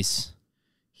advice.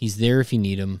 He's there if you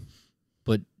need him,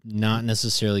 but not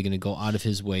necessarily going to go out of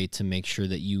his way to make sure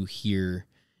that you hear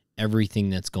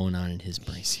everything that's going on in his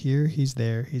brain. He's here. He's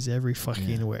there. He's every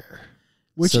fucking where.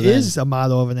 Which So is a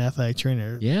motto of an athletic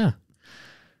trainer. Yeah.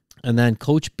 And then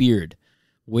Coach Beard,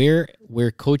 where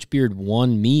Coach Beard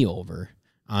won me over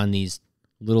on these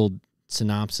little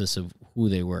synopsis of who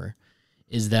they were,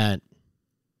 is that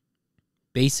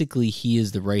basically he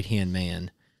is the right-hand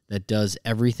man that does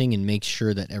everything and makes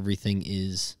sure that everything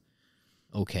is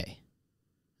okay.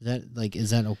 Is that like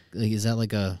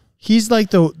a... He's like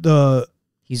the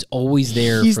He's always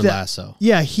there for Lasso.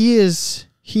 Yeah, he is.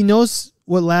 He knows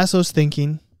what Lasso's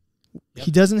thinking. Yep.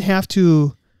 He doesn't have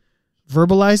to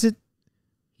verbalize it.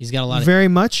 He's got a lot very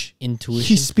of much intuition.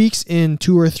 He speaks in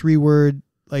 2 or 3 word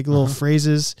like little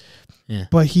phrases. Yeah.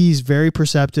 But he's very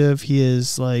perceptive. He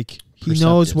is like he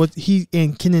knows what he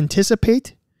and can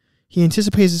anticipate. He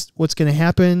anticipates what's going to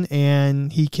happen,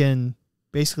 and he can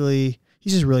basically.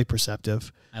 He's just really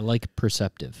perceptive. I like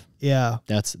perceptive. Yeah,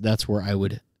 that's where I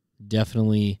would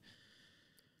definitely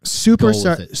super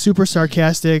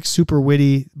sarcastic, super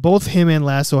witty. Both him and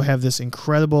Lasso have this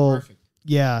incredible. Perfect.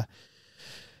 Yeah.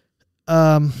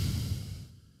 Oh,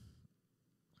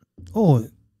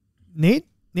 Nate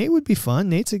would be fun.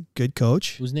 Nate's a good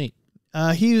coach. Who's Nate?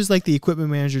 He was like the equipment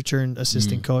manager turned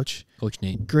assistant coach. Coach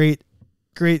Nate. Great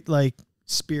like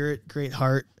spirit, great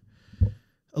heart.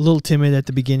 A little timid at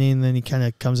the beginning, and then he kind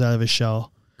of comes out of his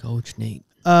shell. Coach Nate.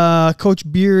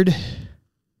 Coach Beard,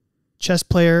 chess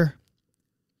player.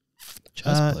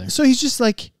 Chess player. So he's just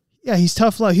like, yeah, he's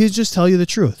tough love. He'll just tell you the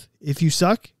truth. If you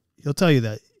suck, he'll tell you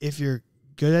that. If you're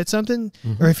good at something,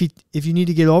 or if you need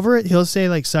to get over it, he'll say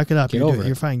like, suck it up.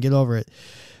 You're fine. Get over it.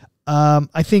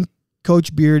 I think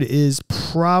Coach Beard is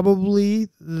probably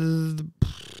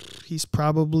he's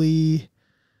probably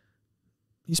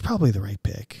the right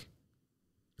pick.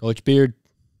 Coach Beard.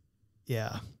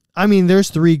 Yeah. I mean,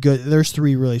 there's 3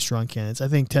 really strong candidates. I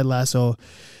think Ted Lasso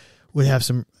would have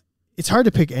some. It's hard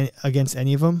to pick against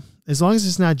any of them as long as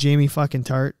it's not Jamie fucking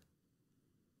Tart.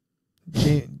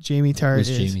 Jamie Tart Who's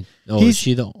is Jamie? Oh, is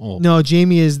she the? Oh. No,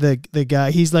 Jamie is the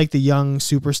guy. He's like the young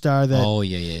superstar that. Oh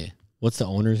yeah. What's the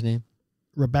owner's name?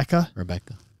 Rebecca.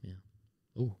 Yeah.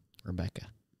 Ooh, Rebecca.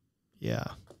 Yeah.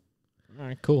 All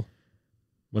right. Cool.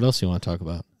 What else you want to talk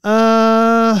about?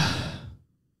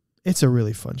 It's a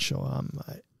really fun show. I'm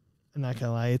not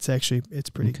gonna lie. It's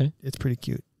pretty. Okay. It's pretty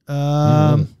cute.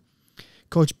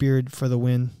 Coach Beard for the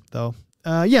win, though.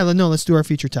 Let's do our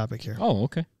feature topic here. Oh,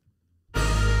 okay.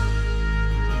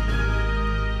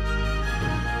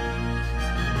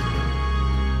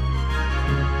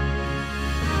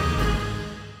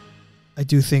 I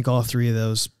do think all 3 of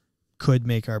those could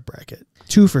make our bracket.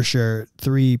 2 for sure.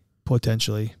 3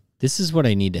 potentially. This is what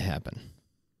I need to happen.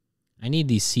 I need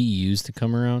these CEUs to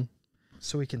come around.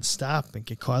 So we can stop and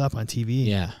get caught up on TV.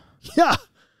 Yeah. Yeah.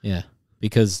 Yeah.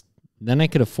 Because Then I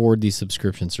could afford these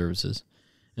subscription services.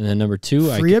 And then number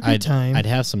 2, Free up your time. I'd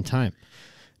have some time.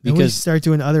 Then we start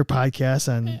doing other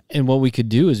podcasts on. And what we could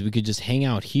do is we could just hang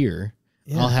out here.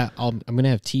 Yeah. I'm going to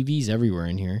have TVs everywhere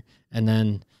in here, and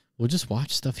then we'll just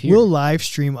watch stuff here. We'll live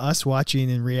stream us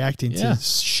watching and reacting Yeah. to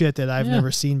shit that I've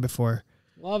never seen before.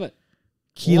 Love it.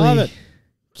 Keely, Love it.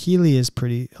 Keely is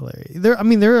pretty hilarious. There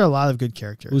are a lot of good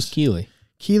characters. Who's Keely?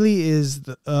 Keely is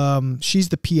she's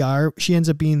the PR. She ends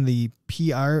up being the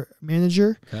PR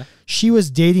manager. Okay. She was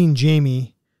dating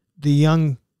Jamie, the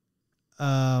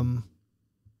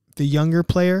younger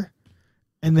player,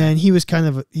 and then he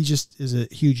just is a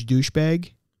huge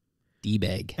douchebag.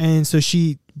 D-bag. And so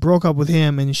she broke up with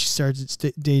him, and she started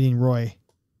dating Roy.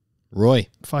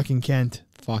 Fucking Kent.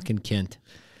 Fucking Kent.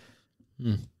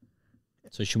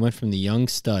 So she went from the young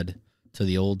stud to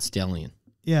the old stallion.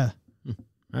 Yeah. All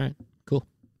right. Cool.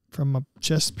 From my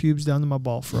chest pubes down to my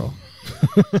ball fro.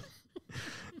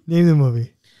 Name the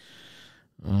movie.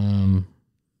 Come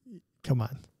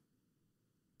on.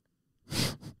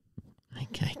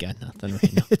 I got nothing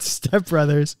right now. It's Step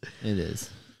Brothers. It is.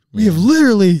 We have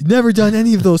literally never done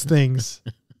any of those things.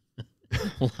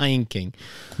 Lion King.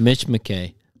 Mitch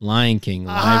McKay. Lion King.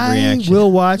 Live reaction. I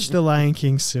will watch The Lion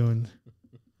King soon.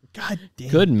 God damn.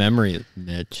 Good memory,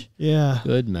 Mitch. Yeah.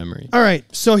 Good memory. All right.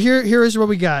 So here is what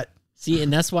we got. See,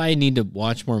 and that's why I need to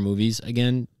watch more movies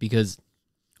again, because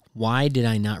why did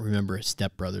I not remember a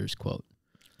Step Brothers quote?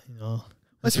 I know.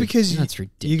 That's because that's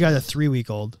ridiculous. You got a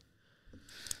 3-week-old.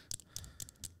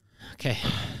 Okay.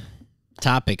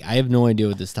 Topic. I have no idea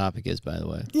what this topic is, by the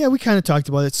way. Yeah, we kind of talked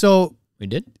about it. So, We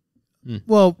did?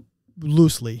 well,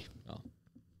 loosely. Oh.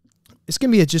 It's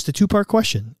going to be just a 2-part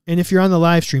question. And if you're on the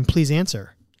live stream, please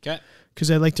answer. Okay. Because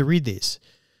I'd like to read these.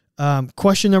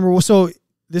 Question number 1. So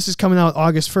this is coming out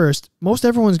August 1st. Most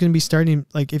everyone's going to be starting,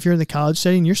 like if you're in the college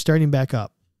setting, you're starting back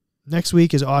up. Next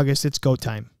week is August. It's go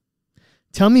time.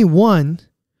 Tell me, 1,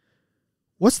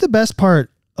 what's the best part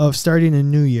of starting a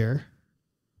new year?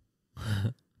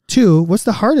 2, what's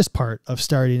the hardest part of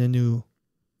starting a new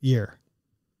year?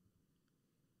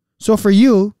 So for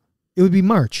you, it would be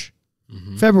March,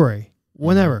 February,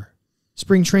 whenever,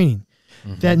 spring training.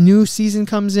 That new season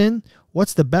comes in.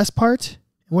 What's the best part?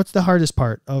 And what's the hardest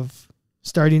part of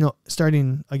starting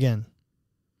again?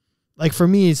 Like for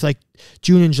me, it's like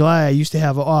June and July. I used to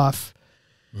have off,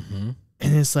 and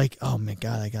it's like, oh my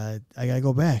god, I gotta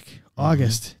go back.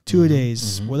 August, 2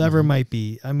 days, whatever it might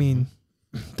be. I mean,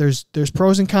 there's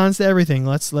pros and cons to everything.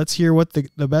 Let's hear what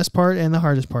the best part and the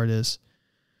hardest part is.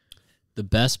 The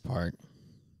best part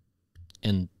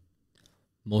and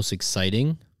most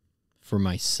exciting for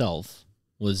myself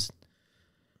was,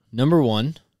 number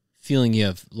 1, feeling you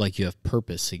have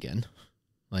purpose again.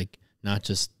 Like not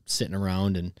just sitting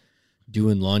around and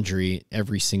doing laundry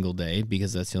every single day,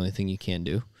 because that's the only thing you can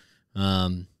do.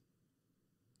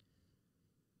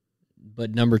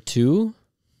 But number 2,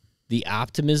 the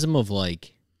optimism of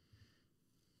like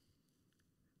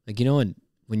you know,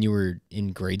 when you were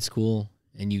in grade school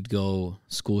and you'd go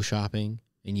school shopping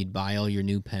and you'd buy all your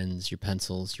new pens, your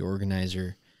pencils, your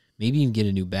organizer, maybe even get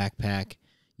a new backpack.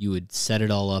 You would set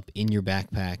it all up in your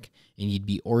backpack and you'd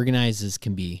be organized as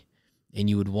can be. And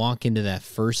you would walk into that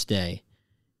first day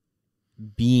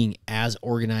being as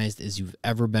organized as you've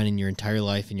ever been in your entire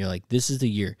life. And you're like, this is the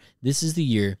year. This is the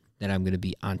year that I'm going to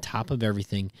be on top of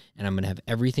everything, and I'm going to have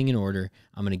everything in order.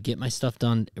 I'm going to get my stuff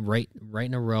done right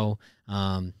in a row.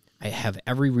 I have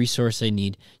every resource I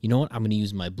need. You know what? I'm going to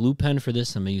use my blue pen for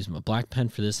this. I'm going to use my black pen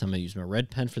for this. I'm going to use my red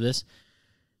pen for this.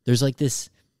 There's like this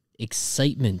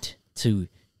excitement to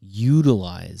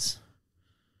utilize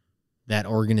that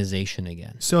organization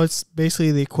again. So it's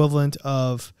basically the equivalent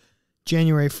of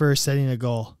January 1st setting a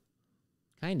goal.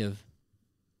 Kind of.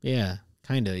 Yeah.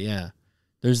 Kind of, yeah.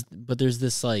 There's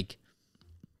this like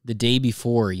the day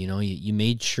before, you know, you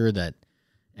made sure that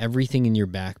everything in your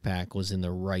backpack was in the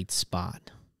right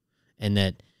spot and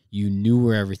that you knew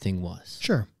where everything was.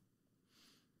 Sure.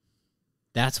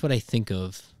 That's what I think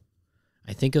of.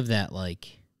 I think of that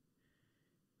like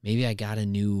maybe I got a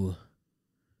new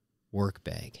work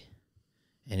bag,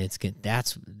 and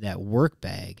that work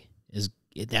bag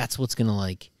that's what's going to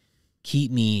like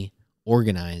keep me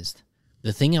organized.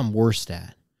 The thing I'm worst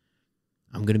at,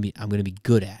 I'm gonna be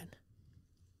good at,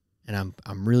 and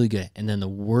I'm really good at. And then the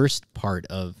worst part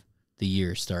of the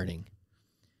year starting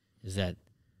is that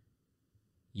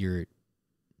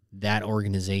that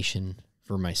organization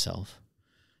for myself,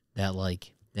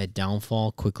 that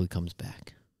downfall quickly comes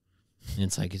back, and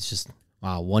it's like it's just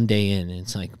wow, one day in, and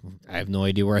it's like I have no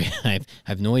idea where I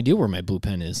have no idea where my blue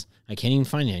pen is. I can't even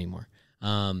find it anymore.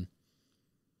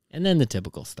 And then the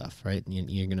typical stuff, right?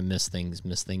 You're going to miss things.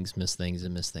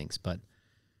 But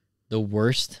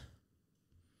the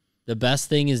best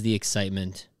thing is the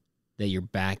excitement that you're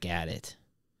back at it.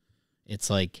 It's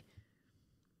like,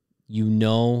 you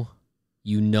know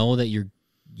that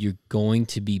you're going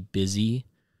to be busy,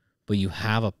 but you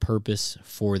have a purpose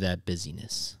for that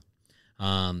busyness.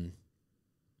 The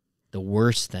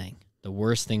worst thing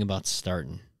about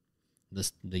starting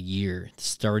the year,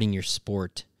 starting your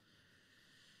sport,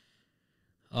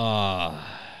 I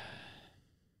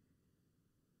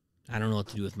don't know what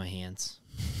to do with my hands.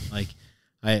 Like,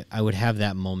 I would have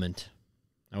that moment.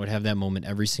 I would have that moment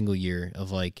every single year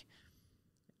of like,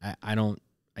 I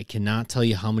cannot tell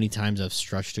you how many times I've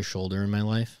stretched a shoulder in my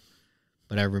life,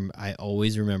 but I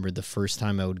always remember the first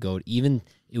time I would go, even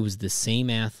it was the same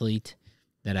athlete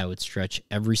that I would stretch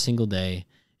every single day,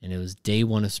 and it was day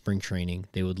one of spring training.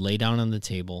 They would lay down on the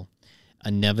table.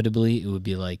 Inevitably, it would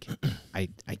be like, I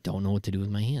don't know what to do with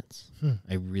my hands.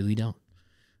 I really don't.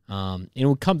 And it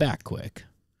would come back quick.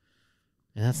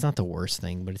 And that's not the worst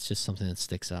thing, but it's just something that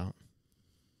sticks out.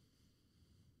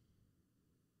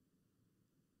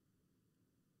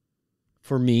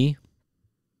 For me,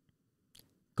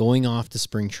 going off to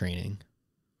spring training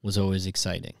was always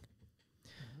exciting.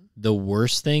 The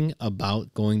worst thing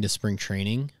about going to spring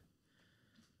training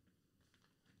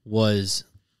was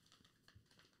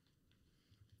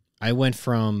I went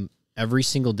from every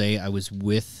single day I was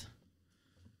with,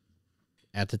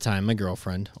 at the time, my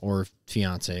girlfriend or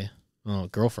fiance,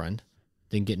 girlfriend.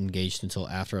 Didn't get engaged until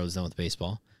after I was done with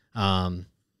baseball.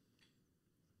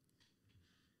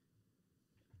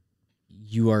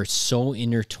 You are so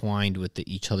intertwined with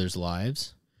each other's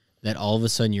lives that all of a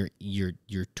sudden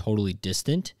you're totally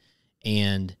distant,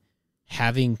 and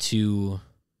having to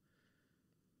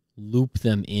loop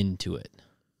them into it.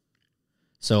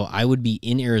 So I would be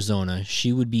in Arizona,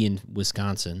 she would be in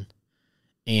Wisconsin,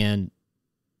 and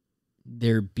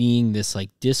there being this like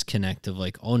disconnect of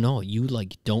like, oh no, you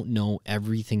like don't know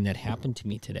everything that happened to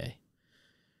me today.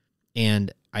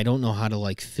 And I don't know how to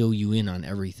like fill you in on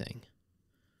everything.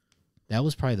 That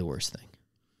was probably the worst thing.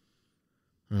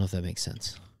 I don't know if that makes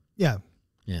sense. Yeah.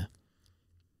 Yeah.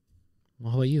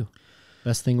 Well, how about you?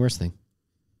 Best thing, worst thing?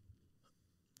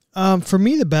 For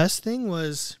me, the best thing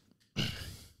was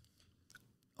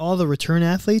all the return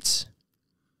athletes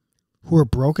who were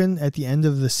broken at the end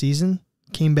of the season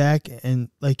came back and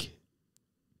like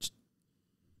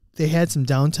they had some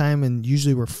downtime and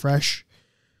usually were fresh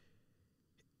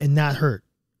and not hurt.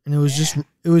 And it was just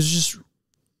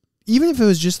even if it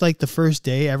was just like the first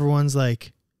day, everyone's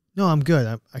like, no, I'm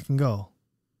good. I can go.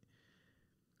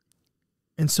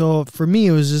 And so for me,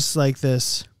 it was just like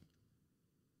this.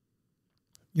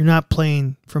 You're not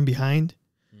playing from behind.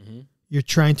 Mm-hmm. You're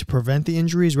trying to prevent the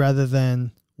injuries rather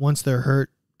than once they're hurt,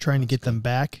 trying to get them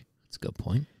back. That's a good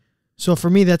point. So for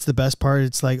me, that's the best part.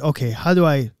 It's like, okay,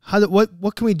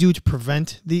 what can we do to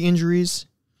prevent the injuries?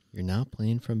 You're not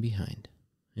playing from behind.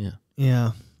 Yeah.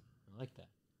 Yeah. I like that.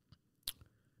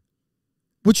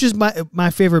 Which is my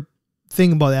favorite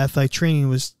thing about athletic training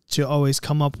was to always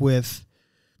come up with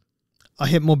a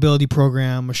hip mobility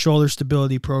program, a shoulder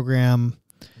stability program,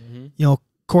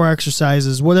 core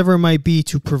exercises, whatever it might be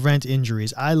to prevent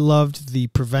injuries. I loved the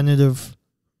preventative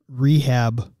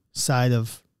rehab side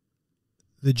of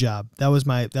the job. That was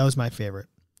my favorite.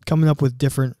 Coming up with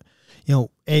different,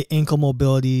 ankle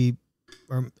mobility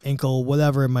or ankle,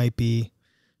 whatever it might be,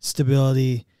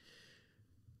 stability.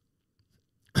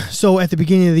 So at the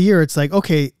beginning of the year, it's like,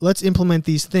 okay, let's implement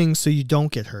these things so you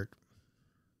don't get hurt.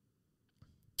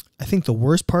 I think the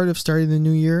worst part of starting the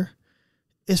new year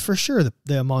is for sure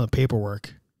the amount of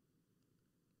paperwork.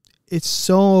 It's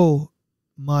so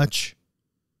much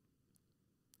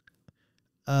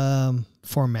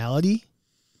formality.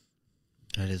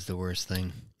 That is the worst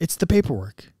thing. It's the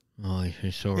paperwork. Oh,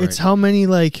 you're so right. It's how many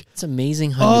like. It's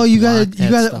amazing how. Oh, we gotta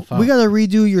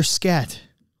redo your scat.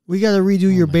 We gotta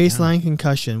redo your baseline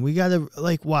concussion. We gotta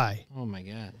why? Oh my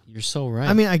God, you're so right.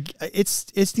 I mean,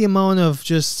 it's the amount of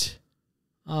just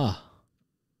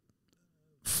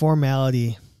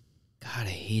formality. God, I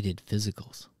hated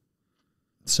physicals.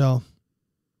 So.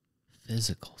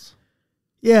 Physicals.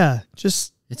 Yeah,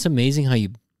 just. It's amazing how you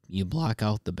block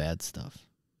out the bad stuff.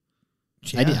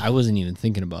 Yeah. I wasn't even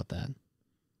thinking about that.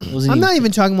 I'm not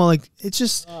even talking about it's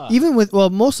just even with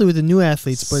mostly with the new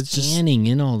athletes, but it's just scanning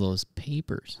in all those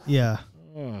papers. Yeah.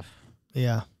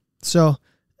 Yeah. So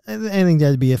I think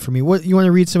that'd be it for me. What you want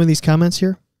to read some of these comments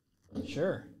here?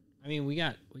 Sure. I mean, we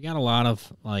got a lot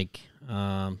of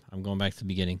I'm going back to the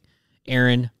beginning.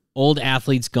 Aaron, old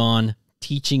athletes gone,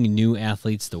 teaching new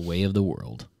athletes the way of the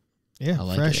world. Yeah, I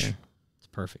like fresh. it. It's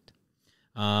perfect.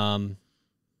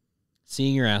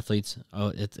 seeing your athletes.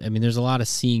 There's a lot of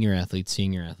seeing your athletes.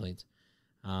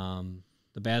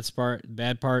 The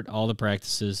bad part, all the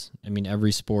practices. I mean,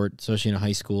 every sport, especially in a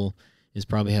high school, is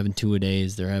probably having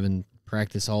 2-a-days. They're having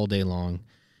practice all day long.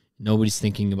 Nobody's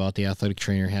thinking about the athletic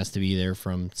trainer has to be there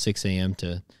from 6 a.m.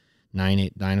 to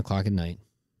 9 o'clock at night.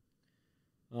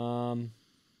 Oh,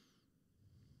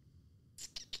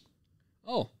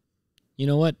 you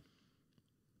know what?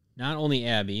 Not only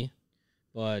Abby,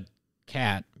 but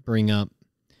Kat bring up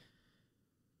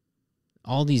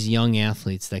all these young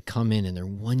athletes that come in and they're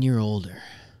 1 year older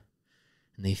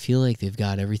and they feel like they've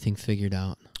got everything figured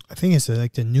out. I think it's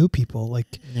like the new people,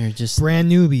 like they're just brand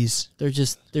newbies. They're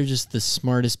just the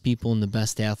smartest people and the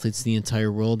best athletes in the entire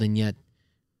world, and yet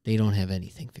they don't have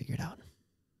anything figured out.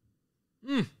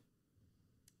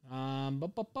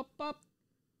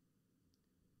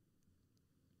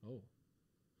 Oh.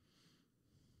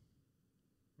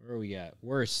 Where are we at?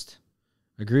 Worst.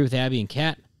 Agree with Abby and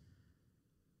Kat.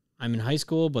 I'm in high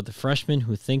school, but the freshmen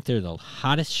who think they're the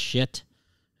hottest shit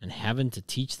and having to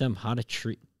teach them how to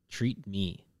treat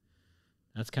me.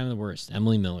 That's kind of the worst.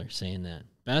 Emily Miller saying that.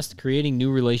 Best, creating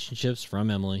new relationships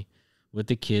from Emily with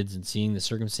the kids and seeing the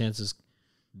circumstances,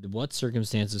 what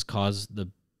circumstances causes the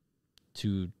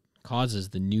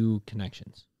new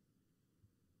connections.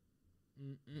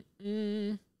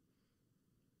 I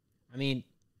mean,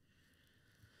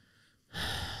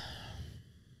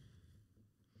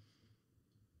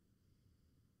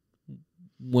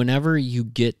 whenever you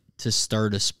get to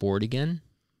start a sport again,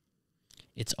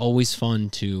 it's always fun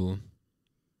to,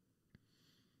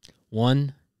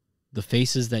 one, the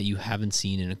faces that you haven't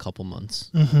seen in a couple months.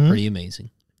 Mm-hmm. Pretty amazing.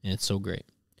 And it's so great.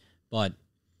 And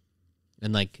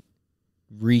like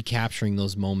recapturing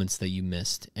those moments that you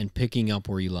missed and picking up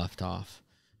where you left off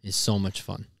is so much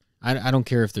fun. I don't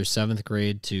care if they're 7th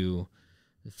grade to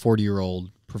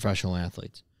 40-year-old professional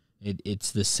athletes.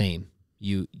 It's the same.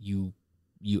 You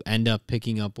end up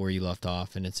picking up where you left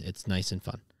off, and it's nice and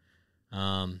fun.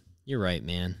 You're right,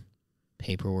 man.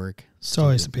 Paperwork. It's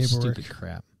always the paperwork. Stupid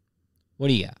crap. What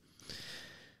do you got?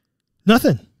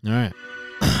 Nothing. All right.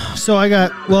 So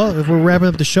if we're wrapping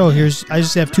up the show, I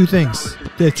just have 2 things.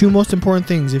 The 2 most important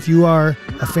things. If you are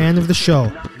a fan of the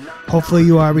show, hopefully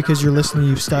you are because you're listening,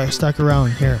 you've stuck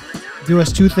around here. Do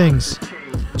us 2 things,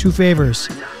 2 favors.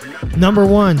 Number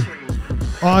 1,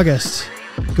 August.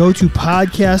 Go to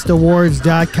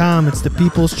podcastawards.com. It's the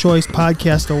People's Choice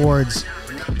Podcast Awards.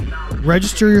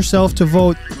 Register yourself to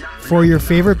vote for your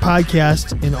favorite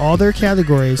podcast in all their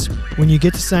categories. When you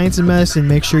get to Science and Medicine,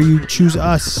 make sure you choose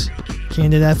us,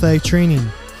 Candid Athletic Training.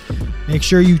 Make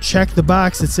sure you check the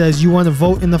box that says you want to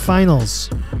vote in the finals.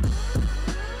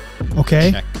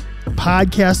 Okay? Check.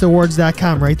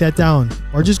 Podcastawards.com. Write that down.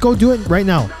 Or just go do it right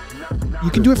now. You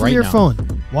can do it from your phone.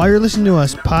 While you're listening to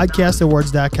us,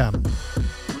 podcastawards.com.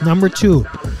 Number 2,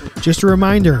 just a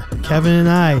reminder, Kevin and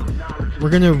I, we're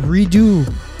going to redo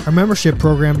our membership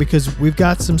program because we've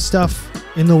got some stuff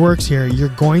in the works here. You're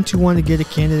going to want to get a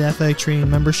Candid Athletic Training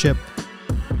membership.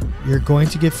 You're going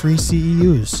to get free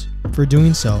CEUs for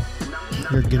doing so.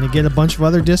 You're going to get a bunch of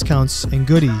other discounts and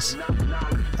goodies.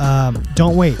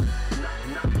 Don't wait.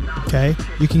 Okay?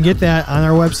 You can get that on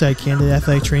our website,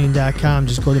 candidathletictraining.com.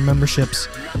 Just go to memberships.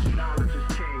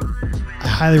 I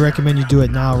highly recommend you do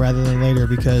it now rather than later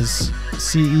because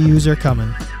CEUs are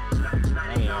coming.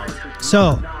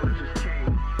 So,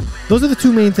 those are the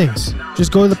 2 main things.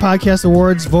 Just go to the Podcast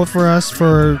Awards, vote for us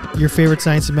for your favorite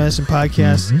Science and Medicine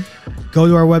podcast. Mm-hmm. Go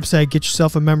to our website, get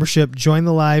yourself a membership, join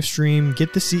the live stream,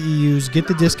 get the CEUs, get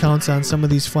the discounts on some of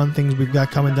these fun things we've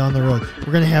got coming down the road.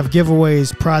 We're going to have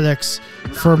giveaways, products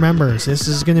for members. This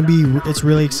is going to be, it's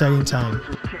really exciting time.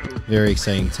 Very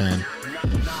exciting time.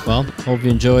 Well, hope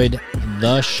you enjoyed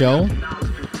the show.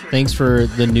 Thanks for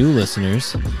the new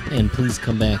listeners, and please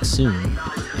come back soon.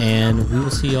 And we will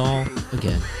see you all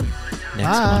again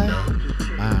next Monday.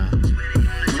 Bye.